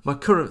 My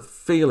current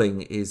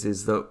feeling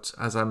is that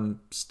as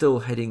I'm still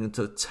heading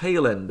into the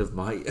tail end of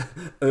my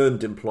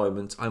earned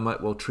employment, I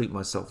might well treat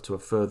myself to a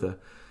further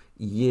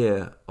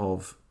year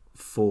of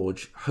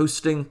Forge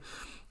hosting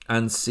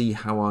and see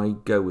how I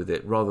go with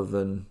it, rather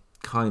than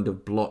kind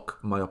of block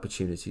my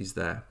opportunities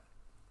there.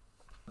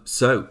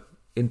 So,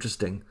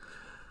 interesting.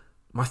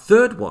 My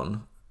third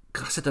one,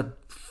 I said I'd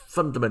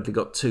fundamentally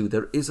got 2.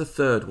 There is a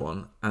third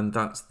one, and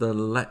that's the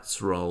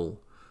Let's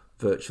Roll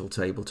virtual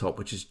tabletop,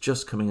 which is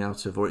just coming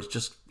out of, or it's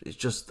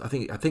just. I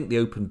think the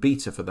open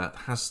beta for that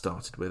has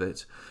started with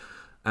it,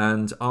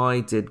 and I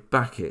did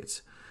back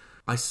it.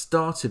 I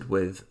started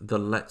with the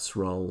Let's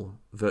Roll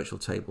virtual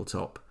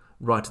tabletop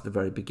right at the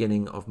very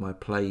beginning of my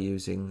play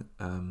using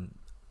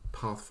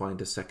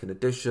Pathfinder 2nd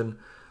edition.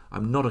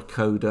 I'm not a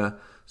coder,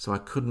 so I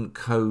couldn't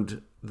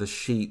code the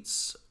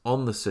sheets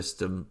on the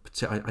system.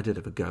 I did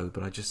have a go,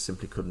 but I just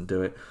simply couldn't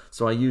do it.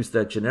 So I used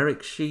their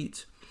generic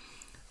sheet,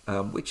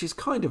 which is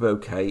kind of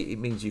okay. It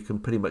means you can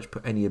pretty much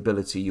put any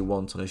ability you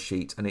want on a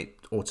sheet and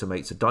it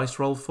automates a dice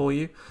roll for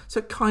you. So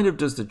it kind of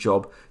does the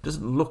job. It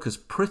doesn't look as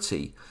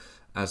pretty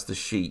as the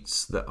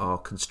sheets that are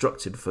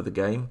constructed for the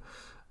game,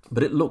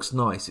 but it looks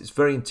nice. It's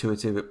very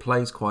intuitive. It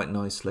plays quite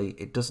nicely.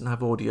 It doesn't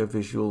have audio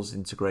visuals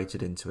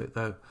integrated into it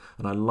though,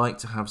 and I like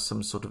to have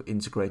some sort of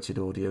integrated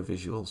audio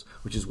visuals,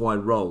 which is why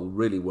Roll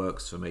really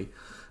works for me.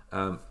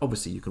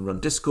 Obviously you can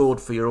run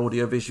Discord for your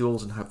audio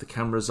visuals and have the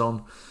cameras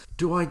on.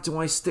 Do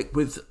I stick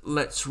with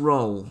Let's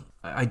Roll?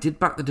 I did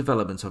back the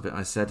development of it,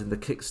 I said, in the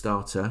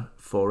Kickstarter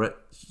for it,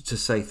 to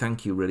say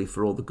thank you really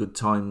for all the good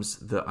times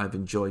that I've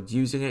enjoyed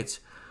using it.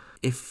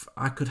 If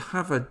I could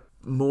have a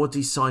more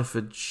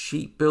deciphered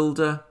sheet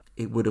builder,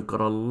 it would have got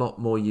a lot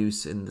more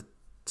use in the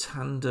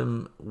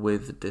tandem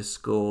with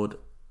Discord.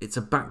 It's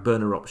a back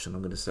burner option,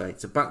 I'm going to say.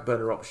 It's a back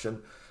burner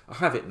option. I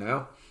have it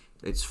now.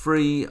 It's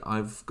free.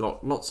 I've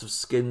got lots of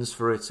skins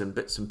for it and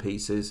bits and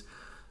pieces.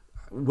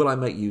 Will I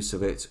make use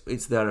of it?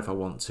 It's there if I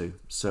want to.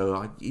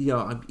 So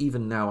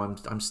even now,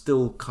 I'm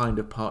still kind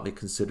of partly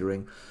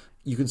considering.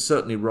 You can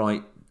certainly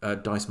write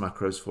dice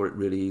macros for it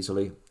really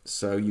easily.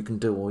 So you can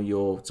do all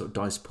your sort of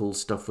dice pool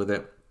stuff with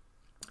it.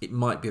 It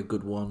might be a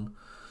good one.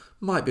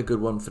 Might be a good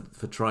one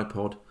for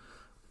tripod.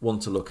 One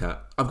to look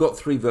at. I've got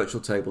 3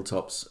 virtual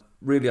tabletops.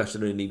 Really, I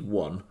should only need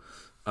one.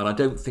 And I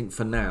don't think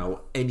for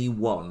now any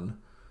one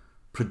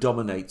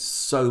predominates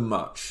so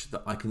much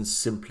that I can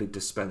simply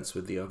dispense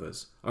with the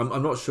others.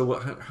 I'm not sure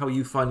how are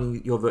you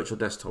finding your virtual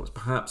desktops.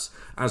 Perhaps,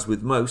 as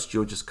with most,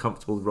 you're just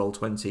comfortable with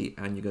Roll20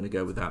 and you're going to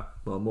go with that.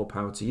 Well, more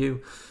power to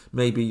you.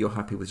 Maybe you're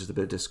happy with just a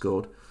bit of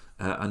Discord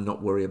and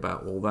not worry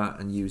about all that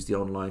and use the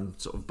online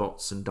sort of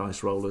bots and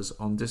dice rollers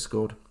on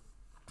Discord.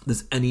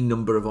 There's any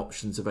number of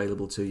options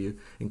available to you,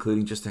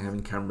 including just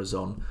having cameras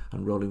on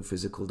and rolling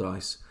physical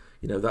dice.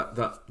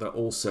 That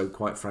also,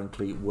 quite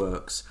frankly,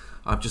 works.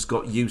 I've just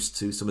got used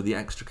to some of the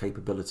extra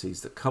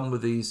capabilities that come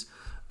with these,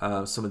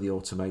 some of the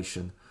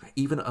automation,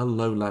 even at a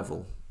low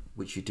level,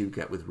 which you do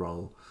get with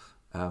Roll,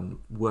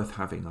 worth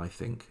having, I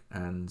think.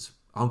 And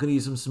I'm going to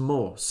use them some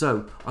more.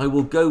 So I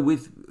will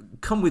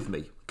come with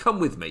me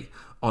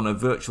on a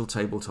virtual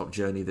tabletop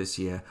journey this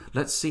year.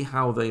 Let's see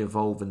how they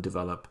evolve and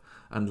develop,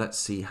 and let's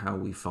see how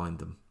we find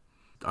them.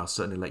 I'll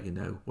certainly let you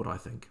know what I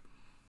think.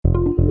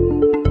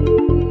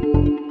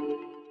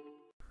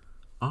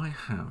 I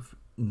have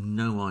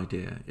no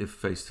idea if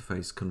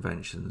face-to-face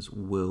conventions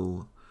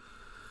will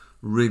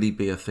really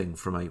be a thing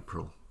from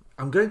April.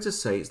 I'm going to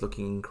say it's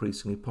looking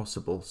increasingly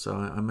possible, so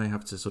I may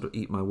have to sort of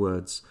eat my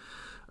words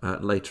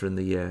later in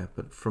the year.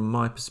 But from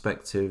my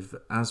perspective,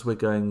 as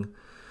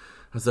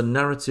the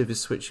narrative is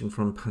switching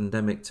from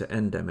pandemic to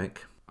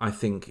endemic, I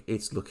think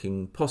it's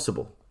looking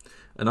possible.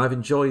 And I've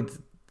enjoyed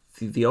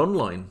the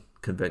online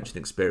convention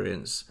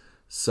experience,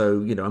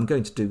 so I'm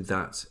going to do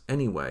that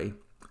anyway.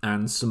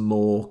 And some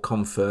more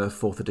Confer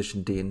 4th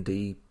edition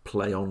D&D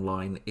play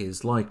online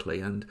is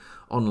likely. And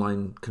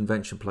online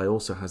convention play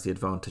also has the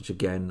advantage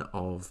again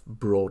of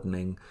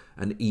broadening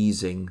and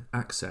easing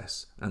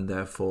access, and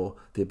therefore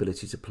the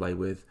ability to play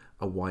with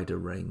a wider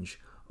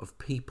range of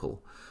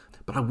people.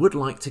 But I would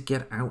like to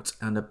get out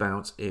and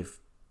about if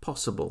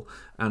possible.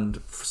 And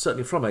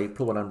certainly from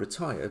April, when I'm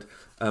retired,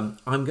 I'm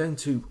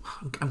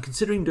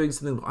considering doing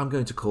something I'm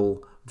going to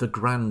call the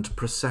Grand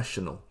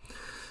Processional.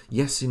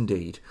 Yes,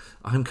 indeed.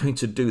 I'm going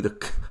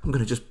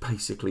to just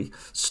basically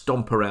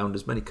stomp around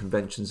as many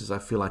conventions as I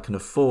feel I can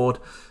afford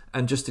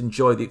and just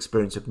enjoy the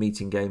experience of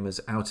meeting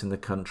gamers out in the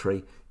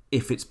country,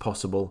 if it's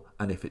possible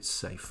and if it's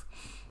safe.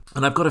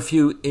 And I've got a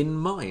few in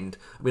mind.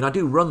 I mean, I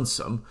do run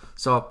some,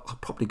 so I'll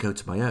probably go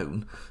to my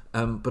own.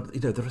 But,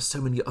 there are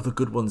so many other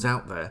good ones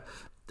out there.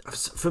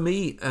 For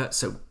me,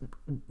 so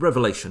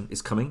Revelation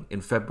is coming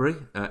in February,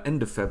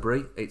 end of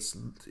February. It's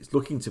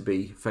looking to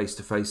be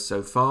face-to-face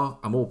so far.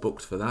 I'm all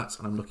booked for that,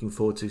 and I'm looking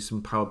forward to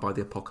some Powered by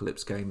the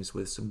Apocalypse games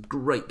with some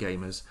great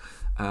gamers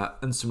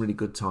and some really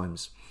good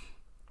times.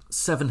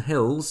 Seven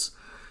Hills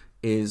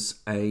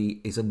is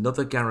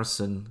another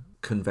Garrison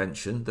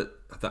convention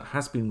that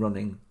has been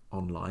running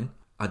online.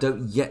 I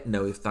don't yet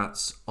know if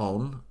that's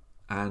on,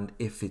 and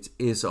if it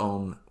is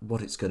on,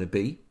 what it's going to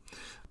be.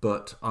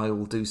 But I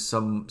will do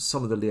some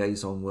of the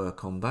liaison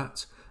work on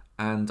that,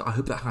 and I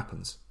hope that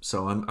happens.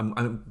 So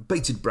I'm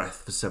bated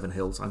breath for Seven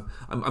Hills.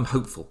 I'm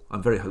hopeful.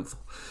 I'm very hopeful.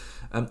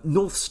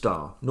 North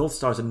Star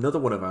is another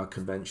one of our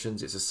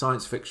conventions. It's a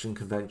science fiction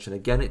convention.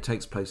 Again, it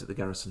takes place at the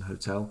Garrison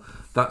Hotel.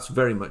 That's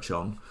very much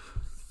on.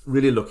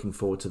 Really looking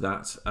forward to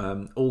that.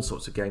 All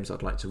sorts of games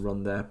I'd like to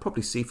run there.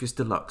 Probably Cepheus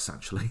Deluxe,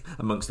 actually,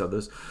 amongst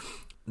others.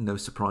 No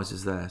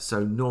surprises there.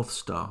 So North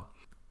Star.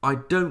 I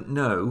don't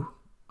know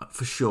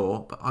for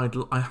sure, but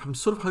I'm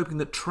sort of hoping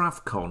that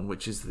TravCon,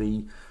 which is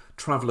the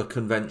traveller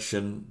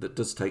convention that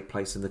does take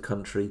place in the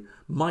country,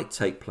 might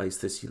take place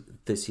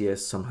this year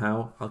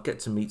somehow. I'll get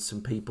to meet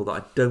some people that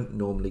I don't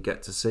normally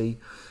get to see.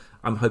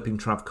 I'm hoping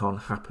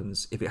TravCon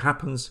happens. If it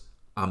happens,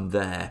 I'm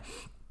there.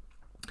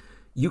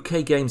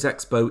 UK Games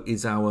Expo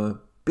is our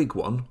big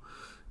one.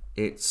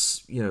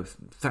 It's,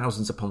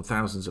 thousands upon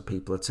thousands of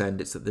people attend.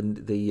 It's at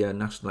the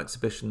National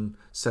Exhibition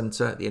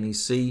Centre at the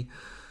NEC.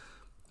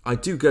 I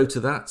do go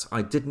to that.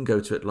 I didn't go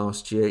to it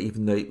last year,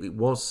 even though it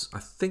was, I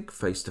think,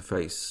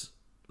 face-to-face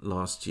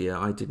last year.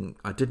 I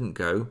didn't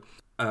go.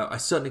 I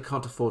certainly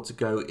can't afford to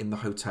go in the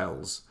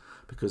hotels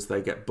because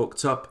they get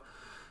booked up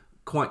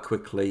quite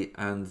quickly,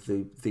 and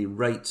the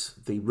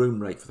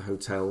room rate for the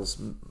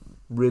hotels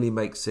really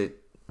makes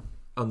it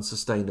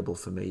unsustainable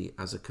for me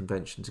as a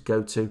convention to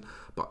go to.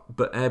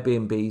 But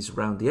Airbnbs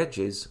around the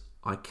edges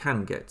I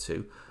can get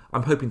to.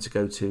 I'm hoping to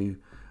go to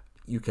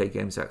UK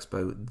Games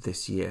Expo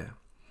this year.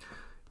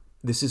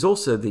 This is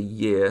also the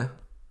year,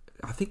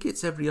 I think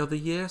it's every other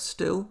year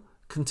still,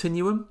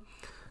 Continuum.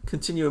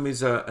 Continuum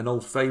is an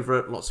old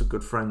favourite. Lots of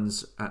good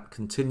friends at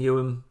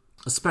Continuum.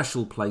 A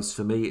special place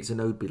for me. It's in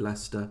Oadby,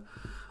 Leicester.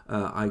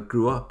 I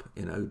grew up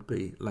in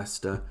Oadby,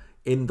 Leicester,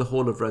 in the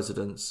Hall of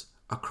Residence,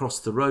 across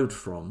the road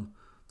from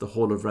the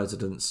Hall of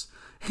Residence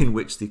in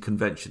which the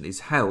convention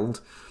is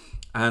held.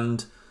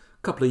 And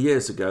a couple of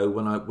years ago,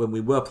 when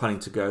we were planning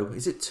to go,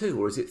 is it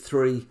 2 or is it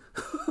 3?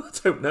 I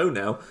don't know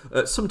now.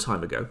 Some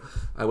time ago,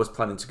 I was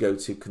planning to go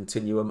to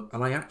Continuum,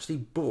 and I actually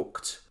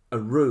booked a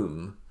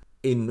room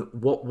in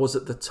what was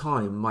at the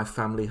time my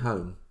family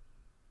home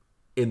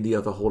in the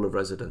other Hall of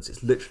Residence.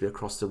 It's literally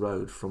across the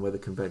road from where the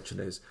convention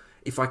is.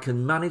 If I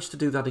can manage to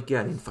do that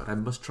again, in fact, I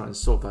must try and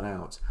sort that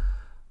out.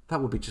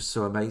 That would be just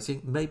so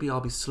amazing. Maybe I'll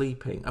be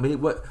sleeping. I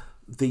mean,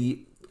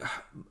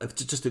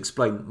 just to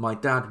explain, my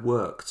dad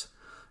worked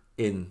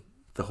in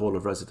the Hall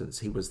of Residence.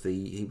 He was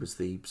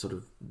the sort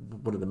of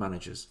one of the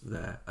managers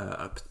there,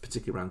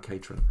 particularly around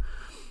catering.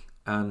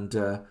 And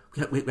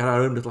we had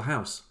our own little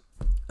house.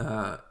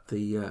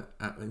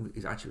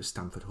 It actually was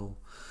Stamford Hall,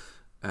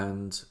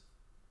 and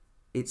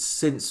it's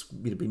since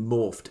been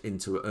morphed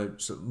into a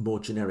sort of more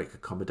generic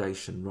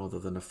accommodation rather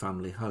than a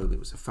family home. It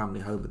was a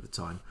family home at the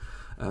time.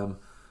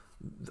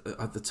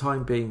 At the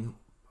time being,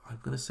 I'm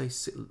going to say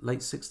late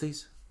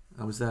 60s.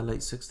 I was there late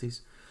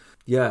 60s.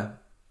 Yeah,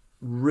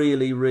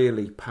 really,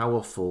 really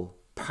powerful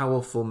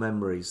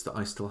memories that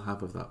I still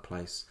have of that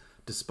place,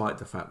 despite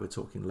the fact we're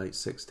talking late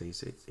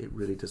 60s. It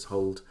really does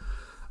hold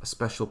a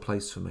special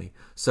place for me.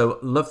 So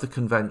love the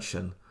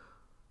convention,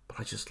 but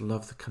I just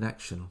love the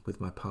connection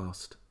with my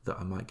past that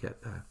I might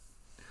get there.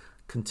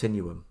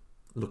 Continuum,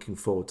 looking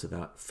forward to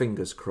that.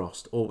 Fingers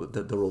crossed.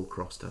 They're all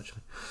crossed,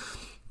 actually.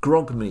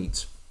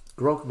 Grogmeet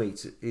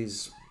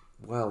is,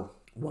 well,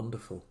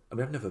 wonderful. I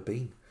mean, I've never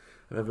been.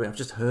 I've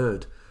just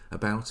heard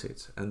about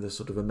it and the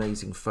sort of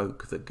amazing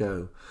folk that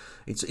go.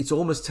 It's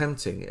almost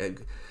tempting.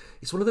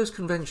 It's one of those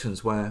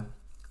conventions where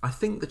I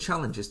think the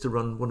challenge is to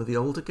run one of the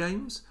older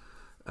games.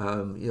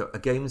 A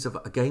game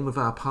of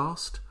our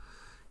past.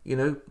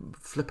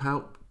 Flip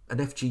out an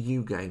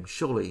FGU game.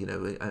 Surely, an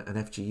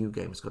FGU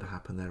game has got to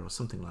happen there, or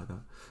something like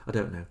that. I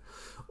don't know.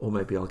 Or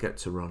maybe I'll get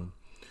to run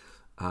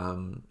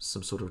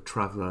some sort of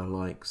Traveller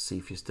like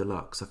Cepheus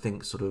Deluxe. I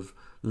think sort of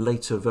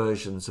later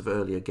versions of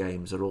earlier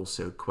games are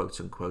also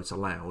quote unquote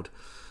allowed.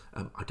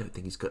 I don't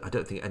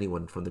think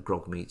anyone from the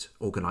Grogmeet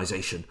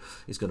organisation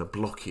is going to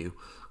block you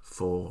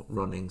for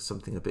running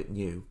something a bit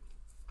new.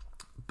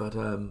 But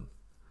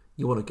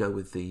you want to go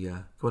with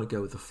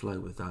the flow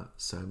with that.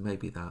 So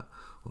maybe that,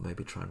 or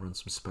maybe try and run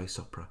some space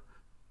opera,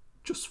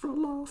 just for a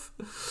laugh.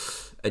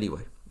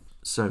 Anyway,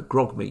 so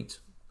Grogmeet.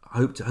 I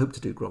hope to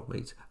do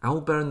Grogmeet.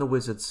 Owlbear and the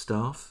Wizard's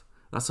Staff.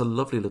 That's a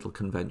lovely little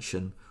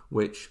convention,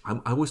 which I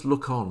always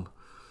look on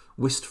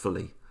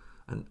wistfully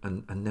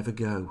and never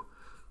go.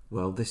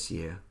 Well, this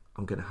year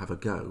I'm going to have a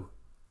go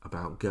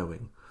about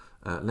going.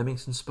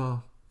 Leamington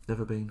Spa,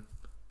 never been.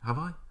 Have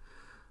I?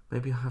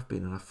 Maybe I have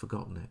been and I've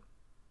forgotten it.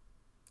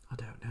 I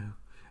don't know.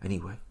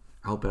 Anyway,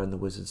 Owlbear and the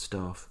Wizard's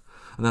Staff.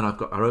 And then I've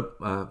got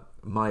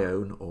my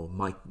own, or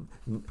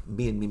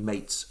me and my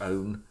mate's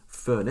own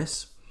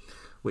Furnace,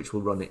 which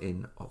will run it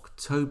in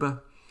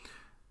October.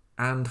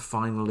 And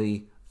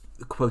finally,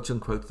 quote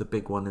unquote, the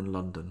big one in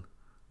London,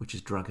 which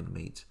is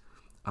Dragonmeet.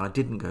 And I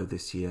didn't go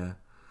this year.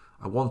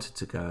 I wanted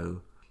to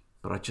go,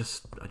 but I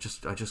just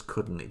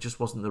couldn't. It just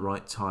wasn't the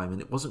right time,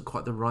 and it wasn't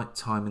quite the right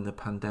time in the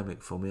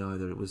pandemic for me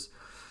either. It was,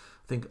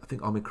 I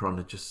think Omicron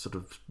had just sort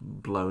of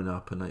blown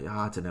up, and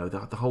I don't know.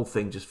 The whole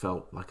thing just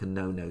felt like a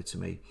no to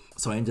me.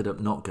 So I ended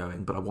up not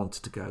going, but I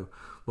wanted to go.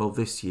 Well,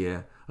 this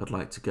year I'd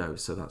like to go.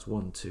 So that's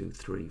 1, 2,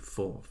 3,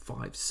 4,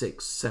 5,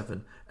 6,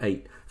 7,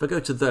 8. If I go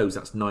to those,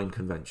 that's 9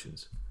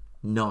 conventions.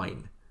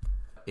 9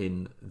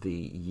 in the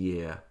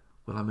year.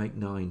 Will I make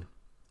 9?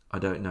 I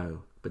don't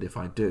know. But if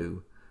I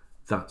do,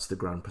 that's the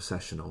Grand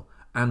Processional.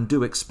 And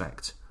do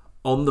expect,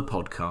 on the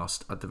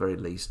podcast at the very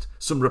least,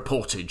 some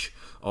reportage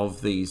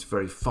of these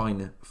very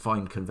fine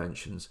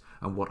conventions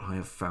and what I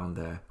have found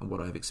there and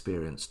what I've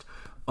experienced.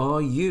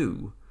 Are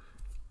you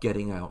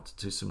getting out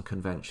to some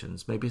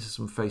conventions, maybe to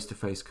some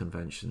face-to-face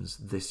conventions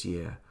this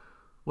year?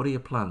 What are your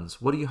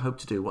plans? What do you hope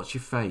to do? What's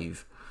your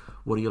fave?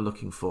 What are you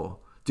looking for?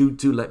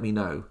 Do let me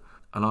know,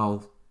 and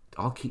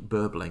I'll keep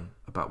burbling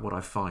about what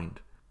I find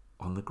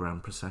on the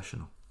Grand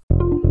Processional.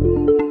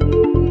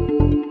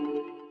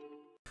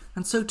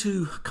 And so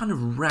to kind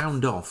of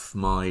round off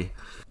my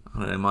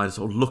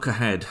sort of look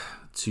ahead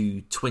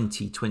to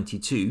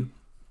 2022,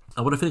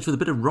 I want to finish with a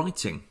bit of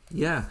writing.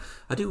 Yeah,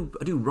 I do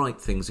write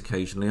things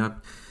occasionally. I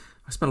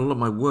spend a lot of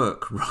my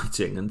work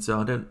writing, and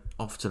so I don't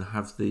often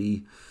have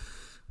the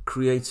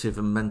creative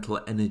and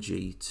mental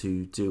energy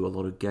to do a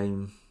lot of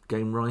game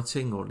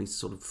writing, or at least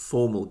sort of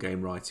formal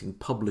game writing,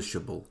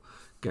 publishable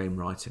game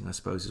writing, I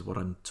suppose is what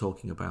I'm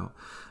talking about.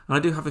 And I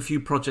do have a few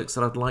projects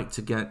that I'd like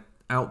to get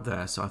out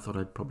there, so I thought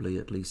I'd probably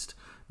at least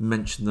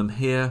mention them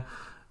here.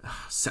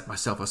 Set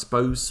myself, I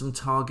suppose, some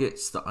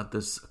targets.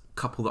 There's a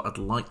couple that I'd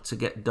like to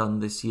get done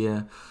this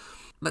year.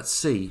 Let's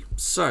see.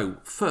 So,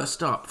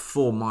 first up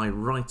for my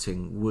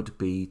writing would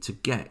be to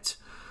get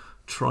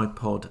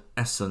Tripod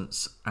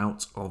Essence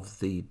out of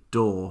the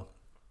door.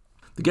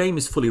 The game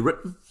is fully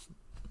written.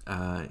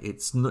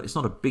 It's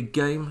not a big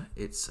game.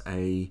 It's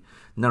a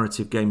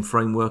narrative game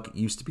framework. It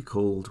used to be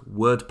called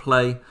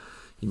Wordplay.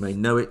 You may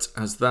know it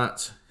as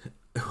that.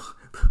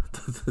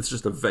 There's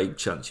just a vague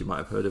chance you might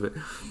have heard of it.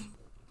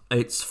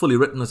 It's fully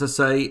written, as I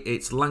say.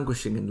 It's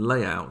languishing in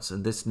layout,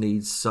 and this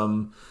needs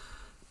some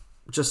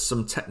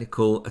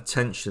technical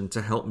attention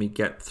to help me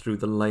get through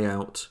the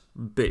layout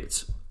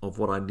bit of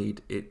what I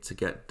need it to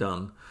get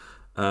done.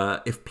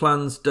 If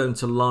plans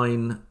don't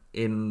align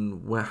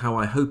in how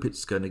I hope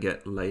it's going to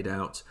get laid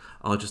out,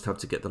 I'll just have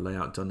to get the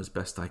layout done as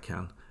best I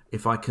can.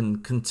 If I can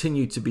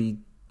continue to be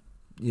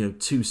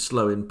too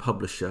slow in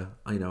Publisher,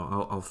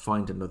 I'll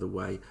find another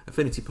way.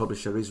 Affinity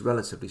Publisher is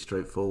relatively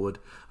straightforward.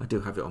 I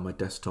do have it on my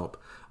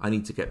desktop. I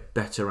need to get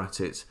better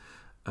at it.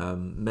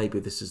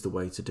 Maybe this is the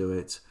way to do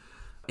it.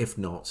 If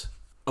not,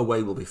 a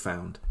way will be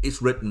found.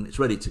 It's written, it's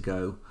ready to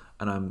go,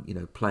 and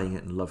I'm playing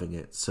it and loving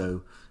it.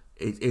 So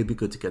it'd be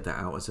good to get that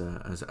out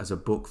as a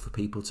book for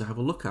people to have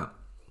a look at.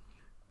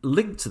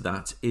 Linked to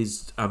that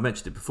is, I've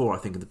mentioned it before, I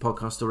think, in the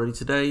podcast already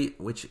today,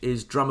 which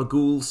is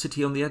Dramagool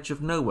City on the Edge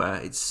of Nowhere.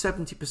 It's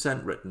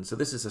 70% written, so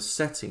this is a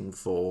setting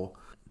for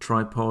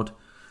Tripod,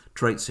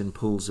 traits in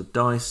pools of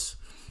dice.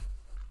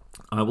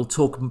 I will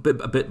talk a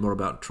bit more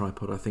about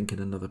Tripod, I think, in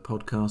another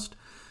podcast.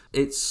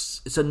 It's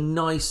a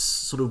nice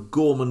sort of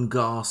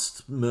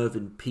Gormenghast,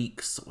 Mervyn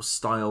Peake sort of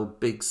style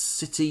big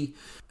city.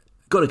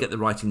 Got to get the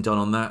writing done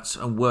on that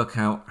and work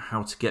out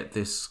how to get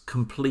this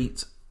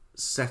complete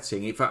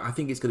setting. In fact, I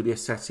think it's going to be a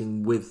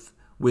setting with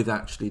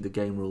actually the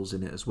game rules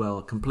in it as well.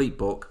 A complete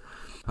book.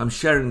 I'm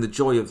sharing the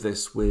joy of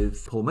this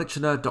with Paul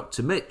Mitchener,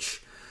 Dr.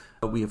 Mitch.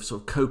 We have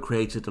sort of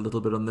co-created a little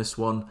bit on this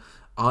one.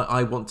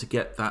 I want to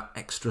get that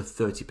extra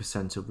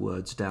 30% of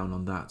words down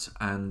on that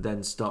and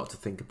then start to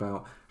think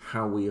about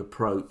how we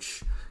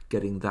approach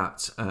getting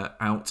that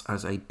out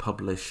as a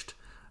published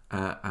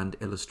and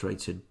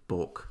illustrated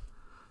book.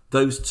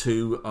 Those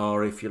two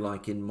are, if you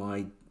like, in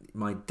my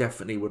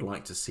definitely would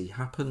like to see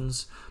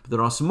happens, but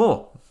there are some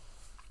more.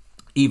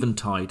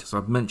 Eventide, so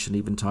I've mentioned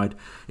Eventide.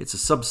 It's a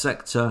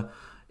subsector.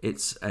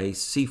 It's a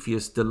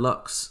Cepheus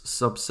Deluxe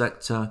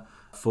subsector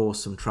for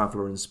some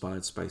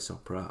traveller-inspired space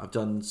opera. I've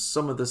done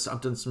some of this. I've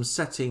done some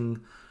setting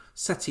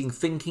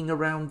thinking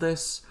around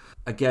this.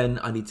 Again,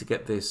 I need to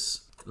get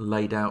this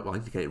laid out. Well, I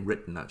need to get it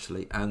written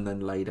actually, and then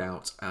laid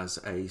out as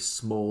a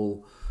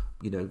small,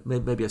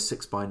 maybe a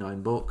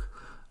 6x9 book,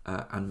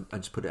 and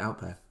just put it out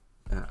there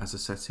as a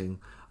setting.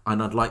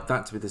 And I'd like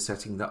that to be the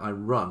setting that I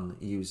run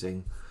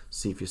using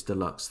Cepheus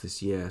Deluxe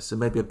this year. So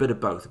maybe a bit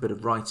of both, a bit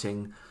of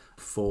writing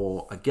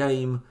for a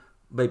game,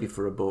 maybe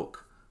for a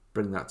book,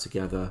 bring that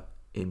together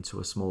into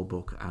a small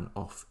book, and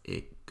off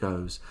it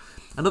goes.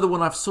 Another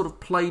one I've sort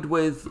of played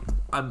with,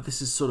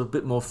 this is sort of a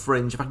bit more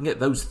fringe. If I can get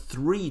those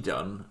 3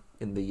 done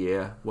in the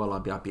year, well,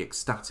 I'd be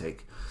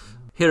ecstatic.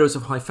 Heroes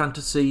of High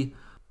Fantasy,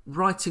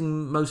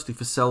 writing mostly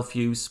for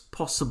self-use,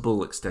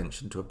 possible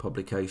extension to a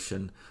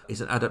publication, is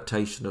an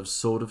adaptation of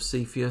Sword of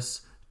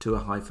Cepheus to a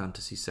high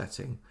fantasy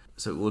setting.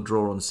 So it will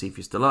draw on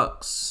Cepheus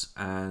Deluxe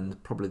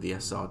and probably the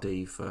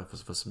SRD for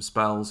some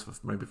spells,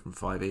 maybe from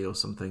 5e or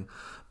something.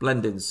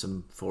 Blend in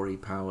some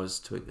 4e powers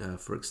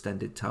for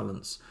extended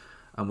talents,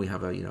 and we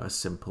have a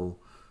simple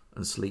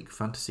and sleek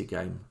fantasy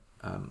game.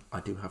 I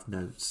do have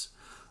notes.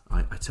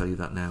 I tell you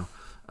that now.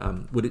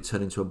 Would it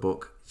turn into a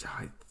book?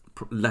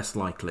 Less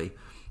likely.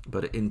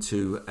 But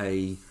into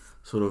a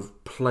sort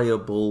of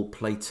playable,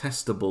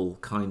 play-testable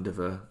kind of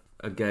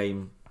a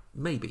game,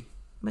 maybe.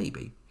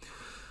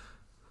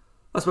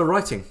 That's my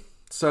writing.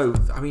 So,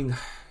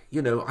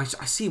 I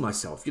see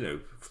myself,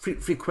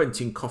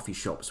 frequenting coffee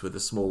shops with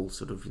a small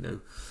sort of,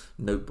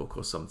 notebook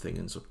or something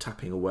and sort of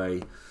tapping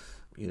away,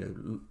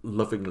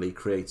 lovingly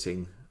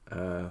creating,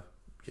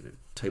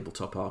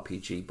 tabletop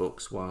RPG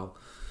books while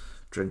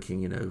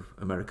drinking,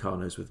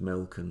 Americanos with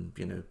milk and,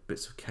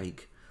 bits of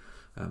cake.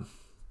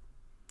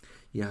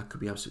 It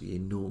could be absolutely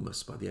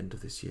enormous by the end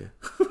of this year.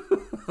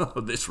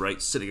 At this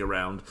rate, sitting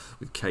around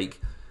with cake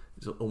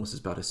is almost as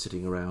bad as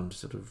sitting around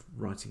sort of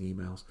writing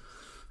emails.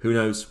 Who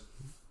knows?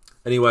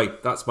 Anyway,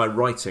 that's my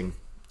writing.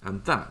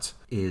 And that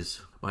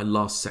is my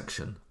last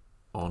section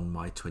on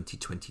my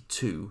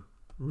 2022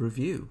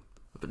 review.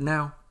 But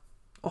now,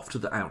 off to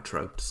the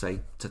outro to say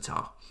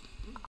ta-ta.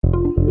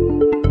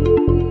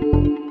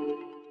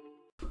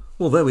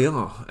 Well, there we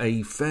are.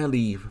 A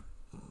fairly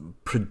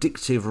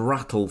predictive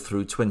rattle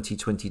through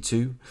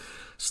 2022.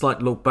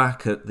 Slight look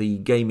back at the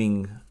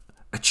gaming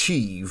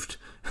achieved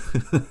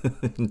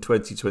in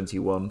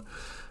 2021.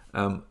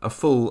 A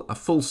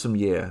fulsome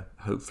year,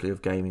 hopefully,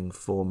 of gaming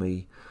for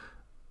me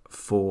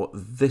for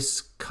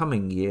this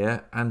coming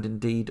year, and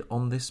indeed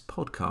on this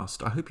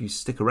podcast. I hope you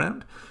stick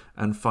around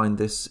and find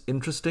this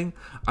interesting.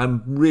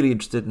 I'm really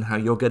interested in how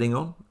you're getting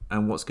on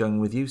and what's going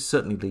with you.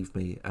 Certainly leave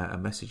me a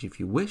message if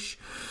you wish.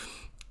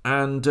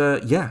 And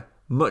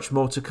much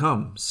more to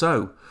come.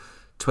 So,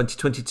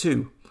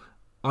 2022,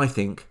 I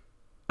think,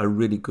 a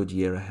really good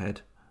year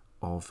ahead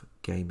of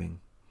gaming.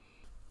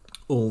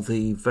 all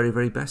the very,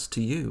 very best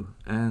to you,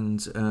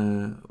 and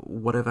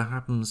whatever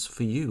happens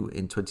for you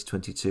in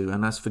 2022.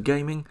 And as for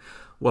gaming,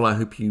 well, I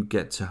hope you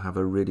get to have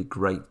a really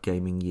great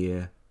gaming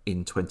year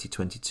in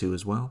 2022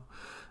 as well.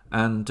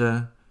 And,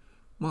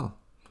 well,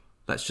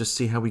 let's just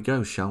see how we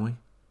go, shall we?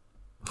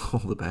 All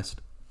the best.